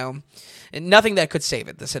again, nothing that could save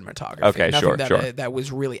it, the cinematography. Okay, nothing that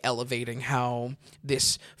was really elevating how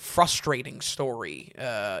this frustrating story,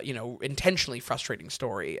 intentionally frustrating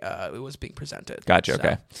story, it was being presented. Gotcha,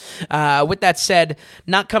 okay. With that said,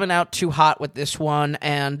 not coming out too hot with this one,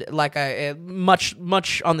 and like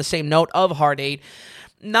much on the same note of Hard Eight,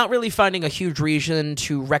 not really finding a huge reason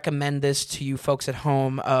to recommend this to you folks at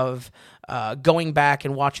home of going back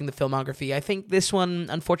and watching the filmography. I think this one,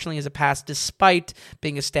 unfortunately, is a pass, despite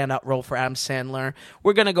being a standout role for Adam Sandler.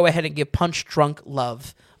 We're going to go ahead and give Punch Drunk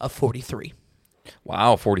Love a 43.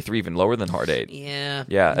 Wow, 43, even lower than Hard Eight. Yeah.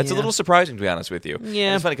 It's a little surprising, to be honest with you. Yeah.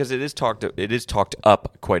 And it's funny because it is talked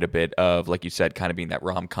up quite a bit of, like you said, kind of being that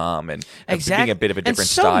rom-com and being a bit of a different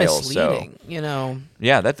style. Misleading,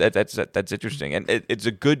 Yeah, that's interesting. And it's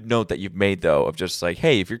a good note that you've made, though, of just like,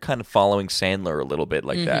 hey, if you're kind of following Sandler a little bit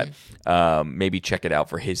like that, maybe check it out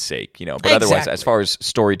for his sake, But otherwise, as far as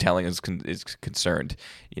storytelling is concerned,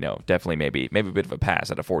 definitely maybe a bit of a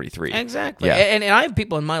pass at a 43. Exactly. Yeah. And I have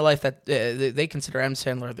people in my life that they consider Adam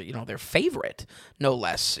Sandler their favorite, no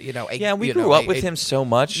less. We grew up with him so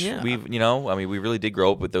much. Yeah. We really did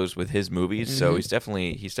grow up with his movies. So he's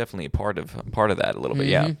definitely a part of that a little bit.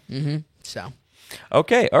 Yeah. Mm-hmm. So.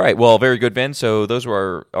 Okay, all right. Well, very good, Ben. So those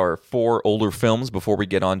were our 4 older films before we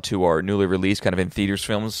get on to our newly released kind of in theaters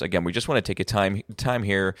films. Again, we just want to take a time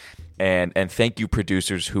here and thank you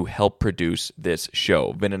producers who help produce this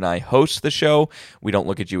show. Vin and I host the show. We don't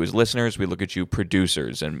look at you as listeners. We look at you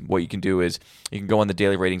producers. And what you can do is you can go on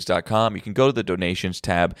thedailyratings.com. You can go to the donations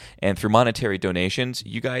tab. And through monetary donations,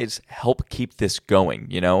 you guys help keep this going.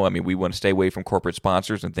 We want to stay away from corporate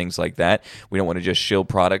sponsors and things like that. We don't want to just shill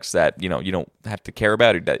products that, you don't have to care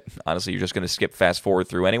about it, that honestly you're just going to skip fast forward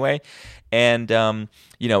through anyway. And,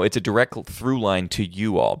 it's a direct through line to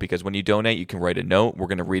you all, because when you donate, you can write a note. We're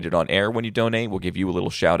going to read it on air when you donate. We'll give you a little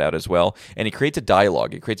shout out as well. And it creates a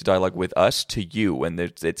dialogue. It creates a dialogue with us to you. And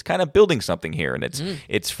it's kind of building something here. And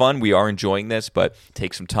it's fun. We are enjoying this, but it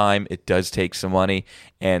takes some time. It does take some money.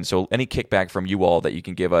 And so any kickback from you all that you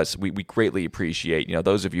can give us, we greatly appreciate.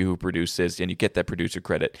 Those of you who produce this and you get that producer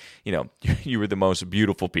credit, you were the most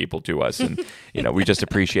beautiful people to us. And, we just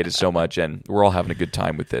appreciate it so much. And we're all having a good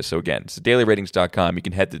time with this. So again, it's dailyratings.com. You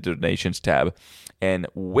can head to the donations tab. And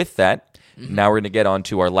with that, Now we're going to get on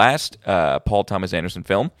to our last Paul Thomas Anderson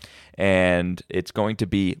film, and it's going to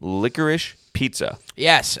be Licorice Pizza.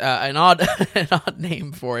 Yes, an odd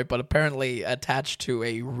name for it, but apparently attached to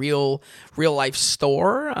a real life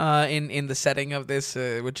store in the setting of this,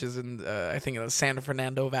 which is in I think in the San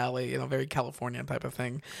Fernando Valley, very California type of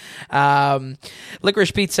thing.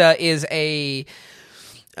 Licorice Pizza is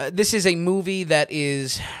this is a movie that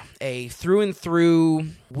is a through and through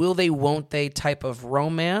will they won't they type of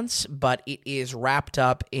romance, but it is wrapped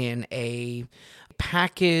up in a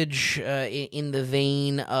package in the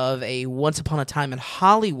vein of a Once Upon a Time in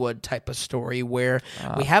Hollywood type of story where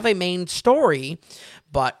we have a main story,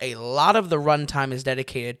 but a lot of the runtime is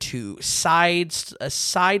dedicated to side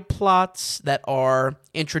plots that are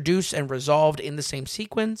introduced and resolved in the same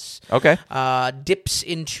sequence. Okay. Dips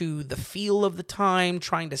into the feel of the time,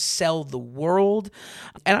 trying to sell the world.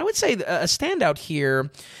 And I would say a standout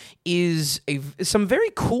here is some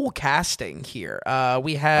very cool casting here.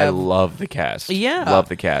 We have... I love the cast. Yeah. Love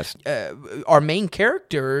the cast. Our main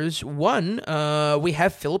characters, we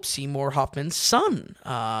have Philip Seymour Hoffman's son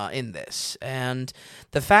in this. And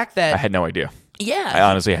the fact that... I had no idea. Yeah. I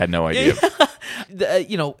honestly had no idea.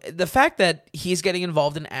 The fact that he's getting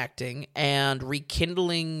involved in acting and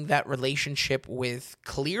rekindling that relationship with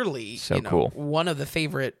clearly cool. one of the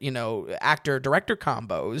favorite actor-director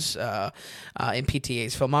combos in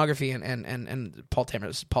PTA's filmography and Paul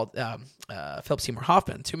Tamers, Philip Seymour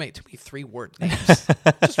Hoffman. Too many 3-word names.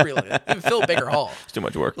 Just really fill a bigger hall. It's too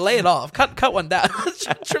much work. Lay it off. Cut one down.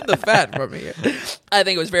 Trim the fat from me. I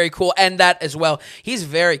think it was very cool, and that as well. He's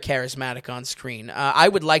very charismatic on screen. I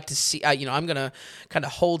would like to see. I'm gonna kind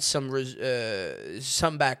of hold some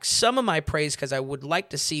of my praise because I would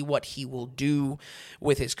like to see what he will do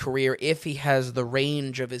with his career if he has the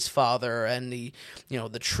range of his father and the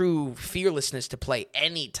true fearlessness to play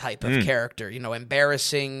any type of character.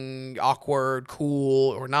 Embarrassing, awkward,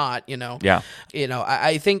 cool, or not. Yeah.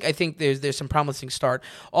 I think there's some promising start.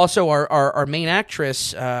 Also, our main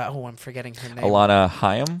actress. I'm forgetting her name. Alana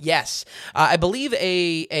Haim. Yes, I believe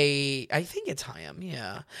I think it's Haim.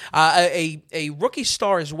 Yeah, a rookie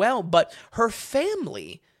star as well. But her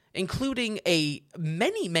family, including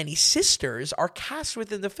many sisters, are cast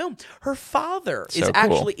within the film. Her father is cool.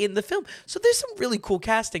 actually in the film. So there's some really cool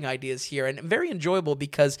casting ideas here, and very enjoyable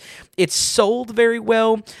because it's sold very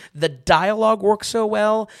well. The dialogue works so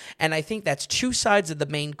well, and I think that's two sides of the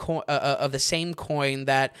main of the same coin.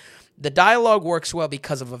 That the dialogue works well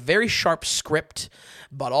because of a very sharp script,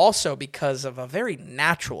 but also because of a very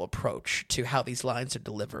natural approach to how these lines are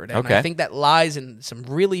delivered. And I think that lies in some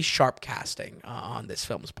really sharp casting on this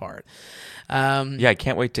film's part. I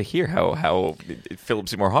can't wait to hear how Philip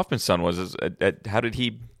Seymour Hoffman's son was. How did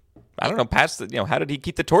he... I don't know, how did he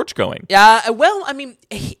keep the torch going? Yeah, well, I mean,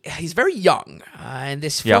 he's very young, and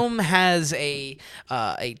this film has a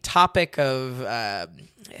topic of...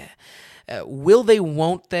 will they,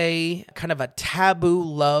 won't they? Kind of a taboo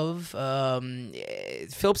love.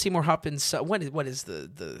 Philip Seymour Hoffman's son, what is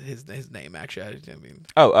his name actually?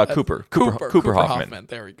 Cooper Hoffman.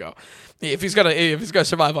 There we go. If he's gonna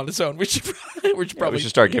survive on his own, we should probably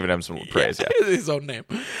start giving him some praise. Yeah. His own name.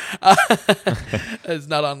 It's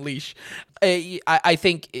not on leash. I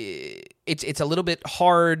think it's a little bit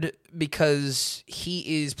hard because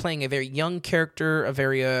he is playing a very young character, a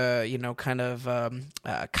very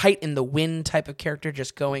kite in the wind type of character,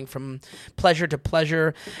 just going from pleasure to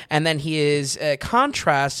pleasure, and then he is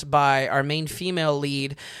contrasted by our main female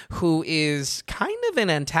lead, who is kind of an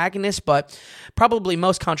antagonist, but probably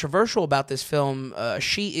most controversial about this film.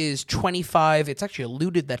 She is 25. It's actually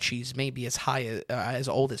alluded that she's maybe as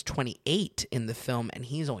old as 28 in the film, and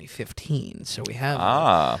he's only 15. So we have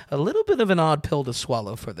a little bit of an odd pill to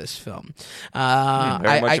swallow for this film.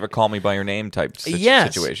 Very much of a call me by your name type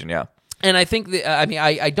situation, yeah. And I think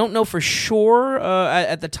I don't know for sure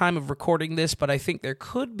at the time of recording this, but I think there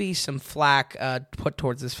could be some flack put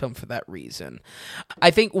towards this film for that reason.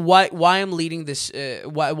 I think why I'm leading this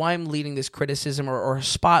criticism or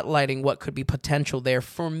spotlighting what could be potential there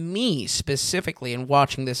for me specifically in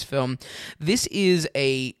watching this film. This is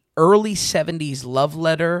a early 70s love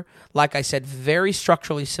letter, like I said, very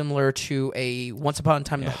structurally similar to a Once Upon a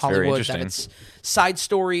Time in Hollywood, that it's side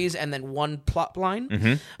stories and then one plot line.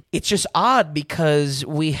 Mm-hmm. It's just odd because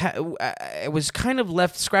I was kind of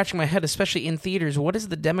left scratching my head, especially in theaters. What is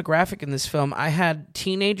the demographic in this film? I had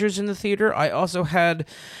teenagers in the theater. I also had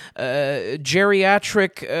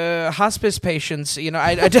geriatric hospice patients. Did you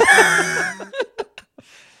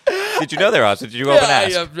know they're hospice? Did you go up and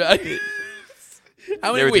ask? Yeah.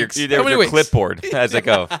 How many weeks? There was your clipboard as it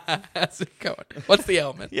go. How's it going? What's the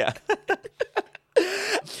element? Yeah.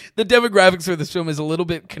 the demographics for this film is a little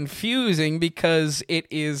bit confusing because it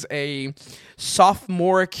is a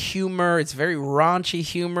sophomoric humor. It's very raunchy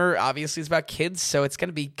humor. Obviously, it's about kids, so it's going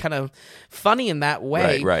to be kind of funny in that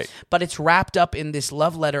way. Right. But it's wrapped up in this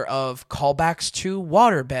love letter of callbacks to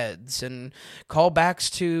waterbeds and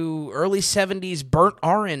callbacks to early 70s burnt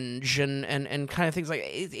orange and kind of things like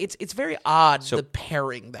it's very odd, the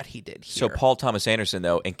pairing that he did here. So Paul Thomas Anderson,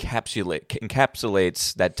 though,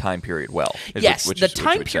 encapsulates that time period well. The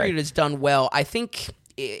time period is done well. I think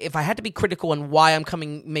if I had to be critical and why I'm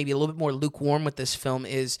coming maybe a little bit more lukewarm with this film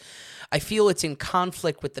is I feel it's in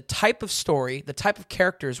conflict with the type of story, the type of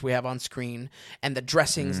characters we have on screen, and the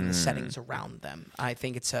dressings and the settings around them. I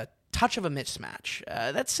think it's a touch of a mismatch.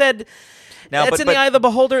 That said, that's in the eye of the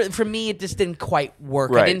beholder. For me, it just didn't quite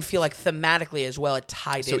work. Right. I didn't feel like thematically as well it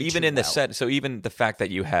tied in. So even in the set, so even the fact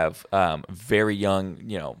that you have very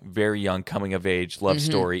young coming of age love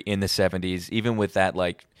story in the 70s, even with that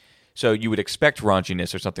so you would expect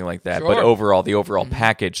raunchiness or something like that, but the overall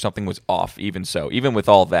package, something was off. Even so, even with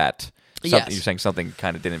all that. You're saying something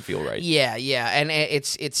kind of didn't feel right. Yeah, and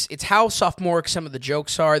it's how sophomoric some of the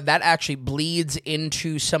jokes are. That actually bleeds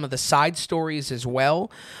into some of the side stories as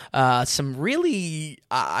well. Some really,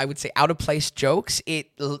 I would say, out of place jokes.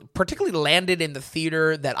 It particularly landed in the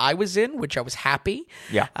theater that I was in, which I was happy.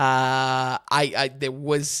 Yeah. There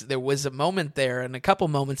was a moment there, and a couple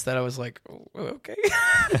moments that I was like, oh, okay,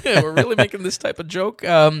 we're really making this type of joke.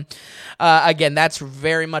 Again, that's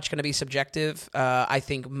very much going to be subjective. I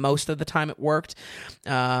think most of the time it worked,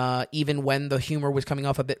 even when the humor was coming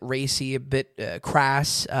off a bit racy, a bit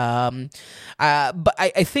crass. But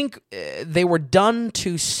I think they were done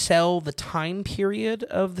to sell the time period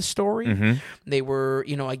of the story. They were,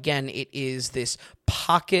 again, it is this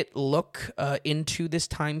pocket look into this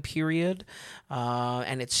time period,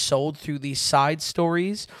 and it's sold through these side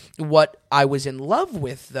stories. What I was in love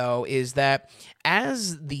with, though, is that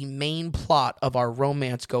as the main plot of our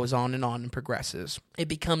romance goes on and progresses, it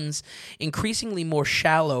becomes increasingly more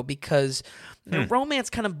shallow because the romance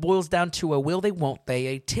kind of boils down to a will they, won't they,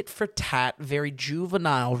 a tit-for-tat, very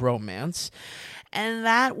juvenile romance. And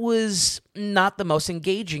that was not the most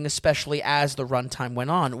engaging, especially as the runtime went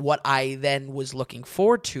on. What I then was looking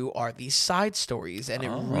forward to are these side stories, and it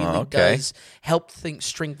really does help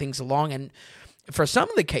string things along. And for some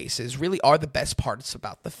of the cases, really are the best parts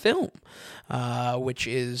about the film, which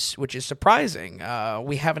is surprising.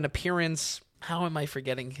 We have an appearance. How am I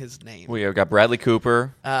forgetting his name? We have got Bradley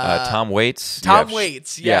Cooper, Tom Waits.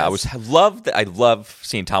 Waits, yes. Yeah, I love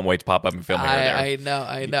seeing Tom Waits pop up in film here and there.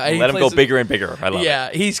 I know. Let him go bigger and bigger. I love it.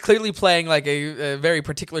 Yeah, he's clearly playing like a very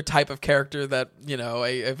particular type of character that,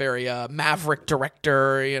 a very maverick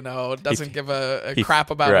director, doesn't give a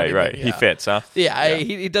crap about anything. Right. Yeah. He fits, huh? Yeah.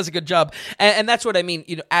 He does a good job. And that's what I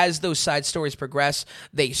mean. As those side stories progress,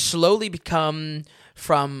 they slowly become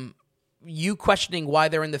from you questioning why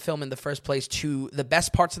they're in the film in the first place to the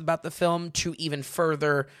best parts about the film to even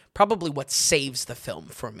further probably what saves the film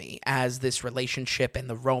for me as this relationship and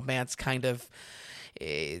the romance kind of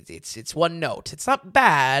it's one note. It's not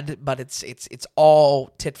bad, but it's all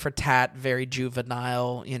tit for tat, very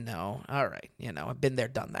juvenile, all right, I've been there,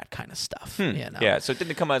 done that kind of stuff. Yeah, so it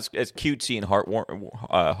didn't come as cutesy and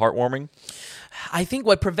heartwarming. I think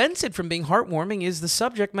what prevents it from being heartwarming is the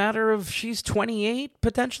subject matter of she's 28,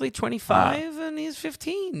 potentially 25, and he's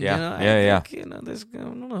 15. Yeah, I think, there's, I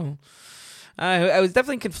don't know. I was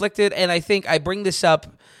definitely conflicted, and I think I bring this up.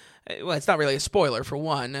 Well, it's not really a spoiler for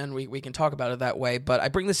one, and we can talk about it that way, but I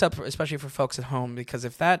bring this up especially for folks at home because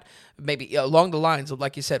if that maybe along the lines of,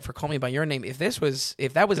 like you said, for Call Me By Your Name, if that was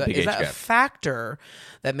a factor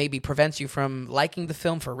that maybe prevents you from liking the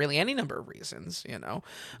film for really any number of reasons,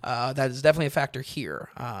 that is definitely a factor here.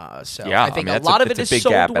 I think a lot of it is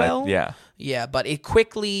sold well. Yeah, but it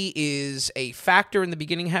quickly is a factor in the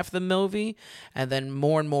beginning half of the movie, and then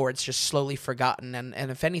more and more it's just slowly forgotten.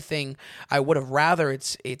 And if anything, I would have rather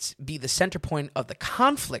it's be the center point of the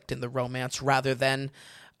conflict in the romance rather than,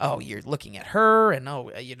 oh, you're looking at her and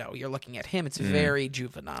you're looking at him. It's very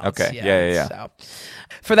juvenile. Okay, yeah. So,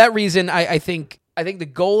 for that reason, I think the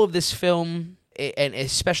goal of this film, and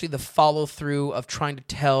especially the follow-through of trying to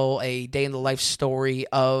tell a day-in-the-life story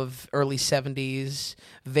of early 70s,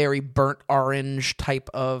 very burnt orange type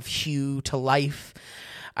of hue to life,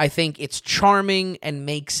 I think it's charming and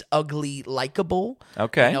makes ugly likable.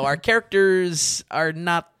 Okay. Our characters are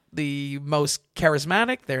not the most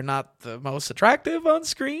charismatic. They're not the most attractive on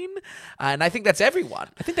screen. And I think that's everyone.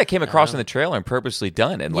 I think that came across in the trailer and purposely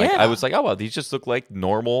done. And I was like, oh, well, these just look like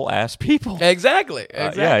normal-ass people. Exactly.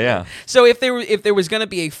 Yeah. So if there was going to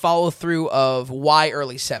be a follow-through of why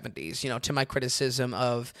early 70s, to my criticism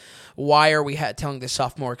of why are we telling this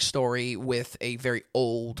sophomoric story with a very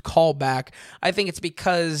old callback? I think it's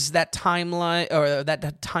because that timeline or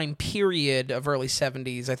that time period of early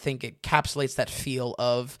 70s, I think it encapsulates that feel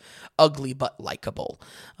of ugly but likable,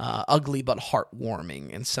 ugly but heartwarming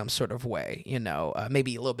in some sort of way,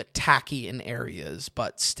 maybe a little bit tacky in areas,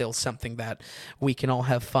 but still something that we can all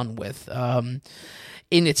have fun with.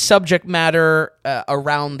 In its subject matter,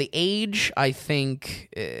 around the age, I think,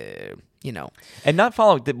 And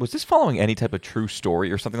was this following any type of true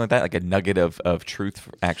story or something like that? Like a nugget of truth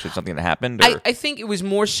for actually something that happened? Or? I think it was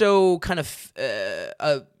more so kind of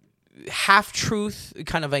a half-truth,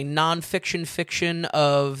 kind of a non-fiction fiction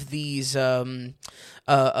of these...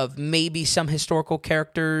 of maybe some historical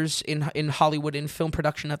characters in Hollywood in film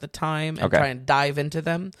production at the time and try and dive into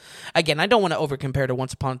them. Again, I don't want to over-compare to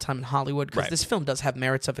Once Upon a Time in Hollywood because this film does have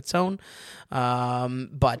merits of its own,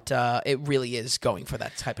 but it really is going for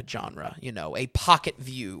that type of genre, a pocket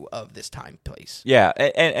view of this time place. Yeah,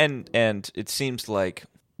 and it seems like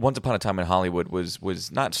Once Upon a Time in Hollywood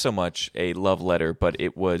was not so much a love letter, but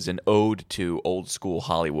it was an ode to old school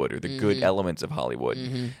Hollywood or the good elements of Hollywood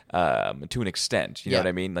to an extent. You know what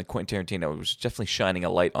I mean? Like Quentin Tarantino was definitely shining a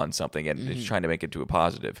light on something and is trying to make it to a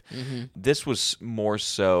positive. This was more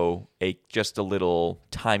so just a little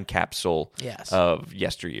time capsule of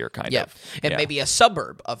yesteryear, kind of. And maybe a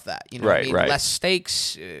suburb of that. Right. Less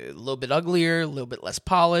stakes, a little bit uglier, a little bit less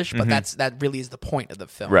polished, but that really is the point of the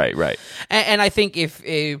film. Right. And I think if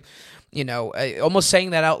almost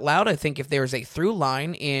saying that out loud, I think if there's a through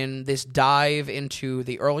line in this dive into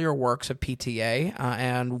the earlier works of PTA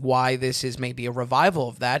and why this is maybe a revival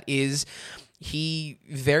of that is he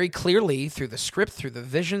very clearly, through the script, through the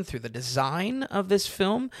vision, through the design of this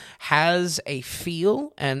film, has a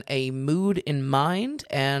feel and a mood in mind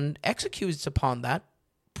and executes upon that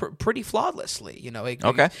pretty flawlessly.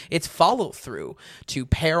 It's follow through to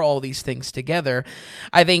pair all these things together.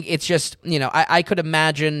 I think it's just, I could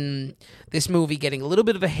imagine this movie getting a little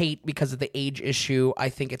bit of a hate because of the age issue. I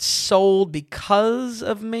think it's sold because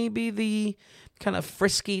of maybe the kind of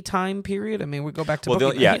frisky time period. I mean, we go back to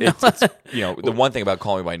Boogie, the one thing about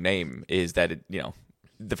Call Me by Name is that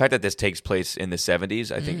the fact that this takes place in the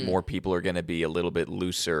 70s, I think more people are going to be a little bit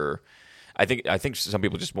looser. I think some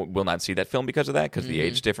people just will not see that film because of that, because the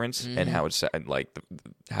age difference and how it's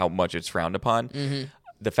how much it's frowned upon.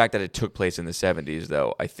 The fact that it took place in the 70s,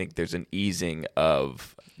 though, I think there's an easing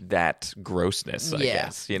of that grossness, I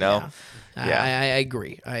guess, Yeah. I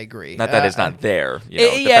agree. Not that it's not there.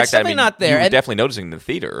 It's definitely not there. You were definitely noticing in the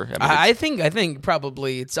theater. I think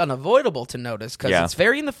probably it's unavoidable to notice because it's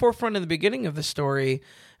very in the forefront in the beginning of the story,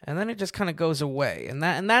 and then it just kind of goes away. And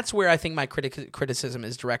that's where I think my criticism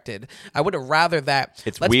is directed. I would have rather that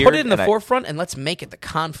let's put it in the forefront and let's make it the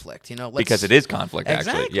conflict. Because it is conflict,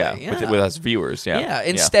 exactly, actually. Yeah. With us viewers. Yeah.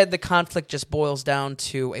 Instead, the conflict just boils down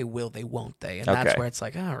to a will they, won't they, and that's where it's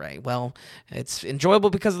like, all right, well, it's enjoyable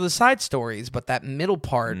because of the side stories, but that middle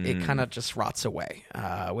part it kind of just rots away,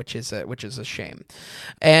 which is a shame.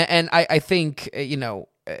 And I think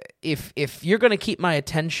if you're going to keep my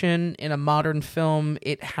attention in a modern film,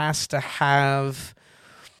 it has to have,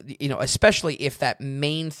 especially if that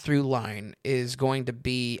main through line is going to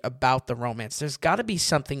be about the romance, there's got to be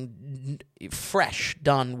something fresh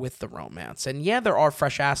done with the romance. And there are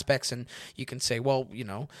fresh aspects, and you can say, well,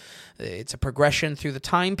 it's a progression through the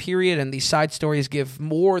time period, and these side stories give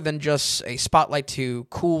more than just a spotlight to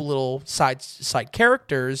cool little side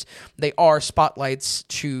characters. They are spotlights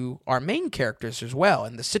to our main characters as well,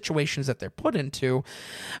 and the situations that they're put into.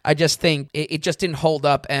 I just think it just didn't hold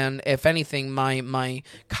up, and if anything, my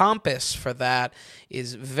compass for that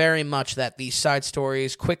is very much that these side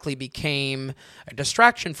stories quickly became a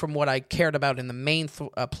distraction from what I cared about in the main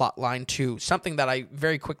plot line to something that I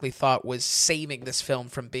very quickly thought was saving this film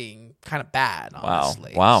from being kind of bad,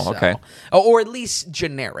 honestly. Wow. Okay. Or at least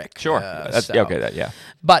generic. Sure.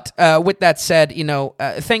 But with that said,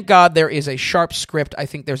 thank God there is a sharp script. I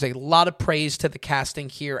think there's a lot of praise to the casting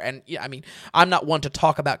here. And I mean, I'm not one to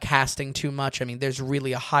talk about casting too much. I mean, there's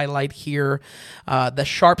really a highlight here. The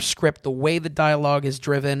sharp script, the way the dialogue is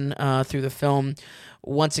driven through the film,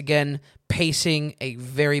 once again, pacing a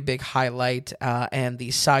very big highlight, and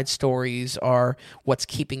these side stories are what's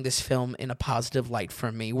keeping this film in a positive light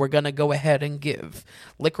for me. We're going to go ahead and give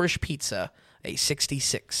Licorice Pizza a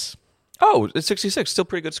 66. Oh, it's 66. Still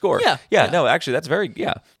pretty good score. Yeah. No, actually, that's very,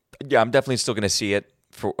 I'm definitely still going to see it.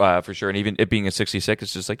 For sure, and even it being a 66,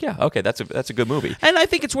 it's just like, yeah, okay, that's a good movie. And I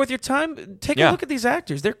think it's worth your time. Take a look at these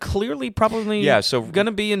actors. They're clearly probably going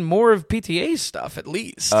to be in more of PTA's stuff, at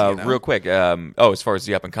least. Real quick, as far as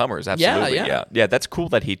the up-and-comers, absolutely, yeah. That's cool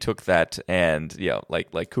that he took that and,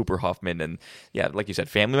 like Cooper Hoffman and, like you said,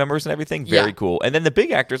 family members and everything, very cool. And then the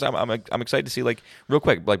big actors, I'm excited to see, like, real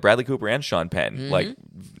quick, like Bradley Cooper and Sean Penn, like,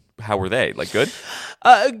 how were they? Like, good?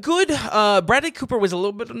 Good. Bradley Cooper was a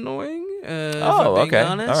little bit annoying. Honest. All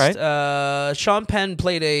right. Sean Penn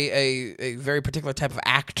played a very particular type of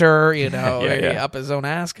actor, up his own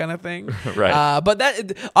ass kind of thing. Right. But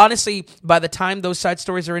that, honestly, by the time those side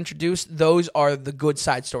stories are introduced, those are the good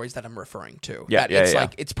side stories that I'm referring to.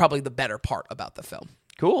 It's probably the better part about the film.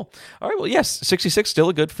 Cool. All right. Well, yes, 66, still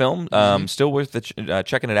a good film. Still worth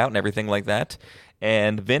checking it out and everything like that.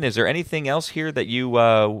 And Vin, is there anything else here that you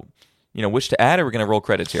wish to add, or we're going to roll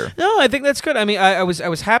credits here? No, I think that's good. I mean, I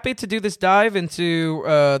was happy to do this dive into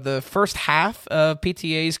the first half of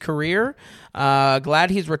PTA's career.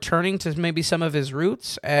 Glad he's returning to maybe some of his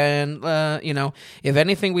roots. And, if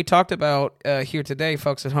anything we talked about here today,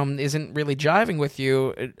 folks at home, isn't really jiving with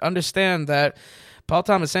you, understand that Paul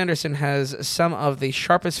Thomas Anderson has some of the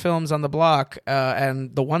sharpest films on the block,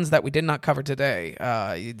 and the ones that we did not cover today.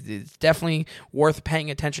 It's definitely worth paying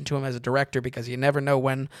attention to him as a director, because you never know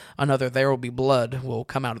when another There Will Be Blood will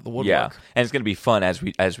come out of the woodwork. Yeah, and it's going to be fun as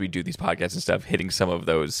we do these podcasts and stuff, hitting some of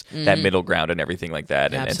those, that middle ground and everything like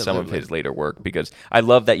that, and some of his later work, because I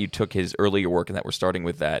love that you took his earlier work and that we're starting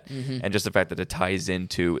with that, and just the fact that it ties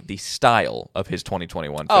into the style of his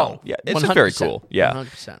 2021 film. Yeah, it's just very cool. Yeah.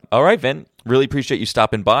 100%. All right, Vin. Really appreciate you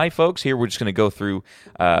stopping by, folks. Here, we're just going to go through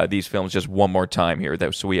these films just one more time here.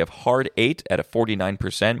 So we have Hard 8 at a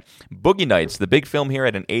 49%, Boogie Nights, the big film here,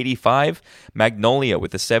 at an 85%, Magnolia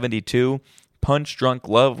with a 72%, Punch Drunk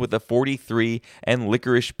Love with a 43%, and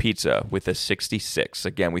Licorice Pizza with a 66%.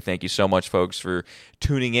 Again, we thank you so much, folks, for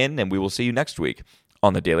tuning in, and we will see you next week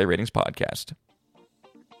on the Daily Ratings Podcast.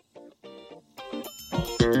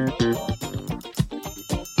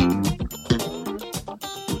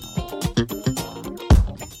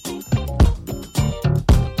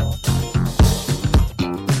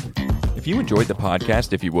 If you enjoyed the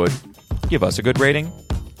podcast, if you would, give us a good rating,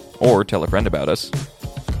 or tell a friend about us.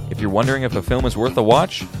 If you're wondering if a film is worth a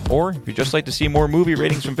watch, or if you'd just like to see more movie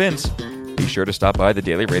ratings from Vince, be sure to stop by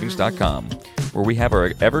thedailyratings.com, where we have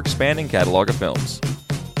our ever-expanding catalog of films.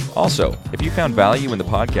 Also, if you found value in the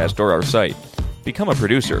podcast or our site, become a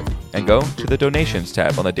producer and go to the Donations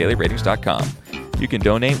tab on thedailyratings.com. You can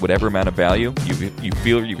donate whatever amount of value you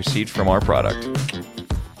feel you received from our product.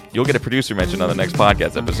 You'll get a producer mention on the next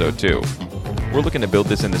podcast episode, too. We're looking to build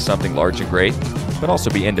this into something large and great, but also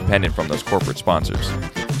be independent from those corporate sponsors.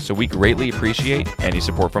 So we greatly appreciate any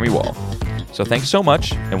support from you all. So thanks so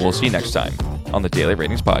much, and we'll see you next time on the Daily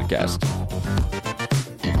Ratings Podcast.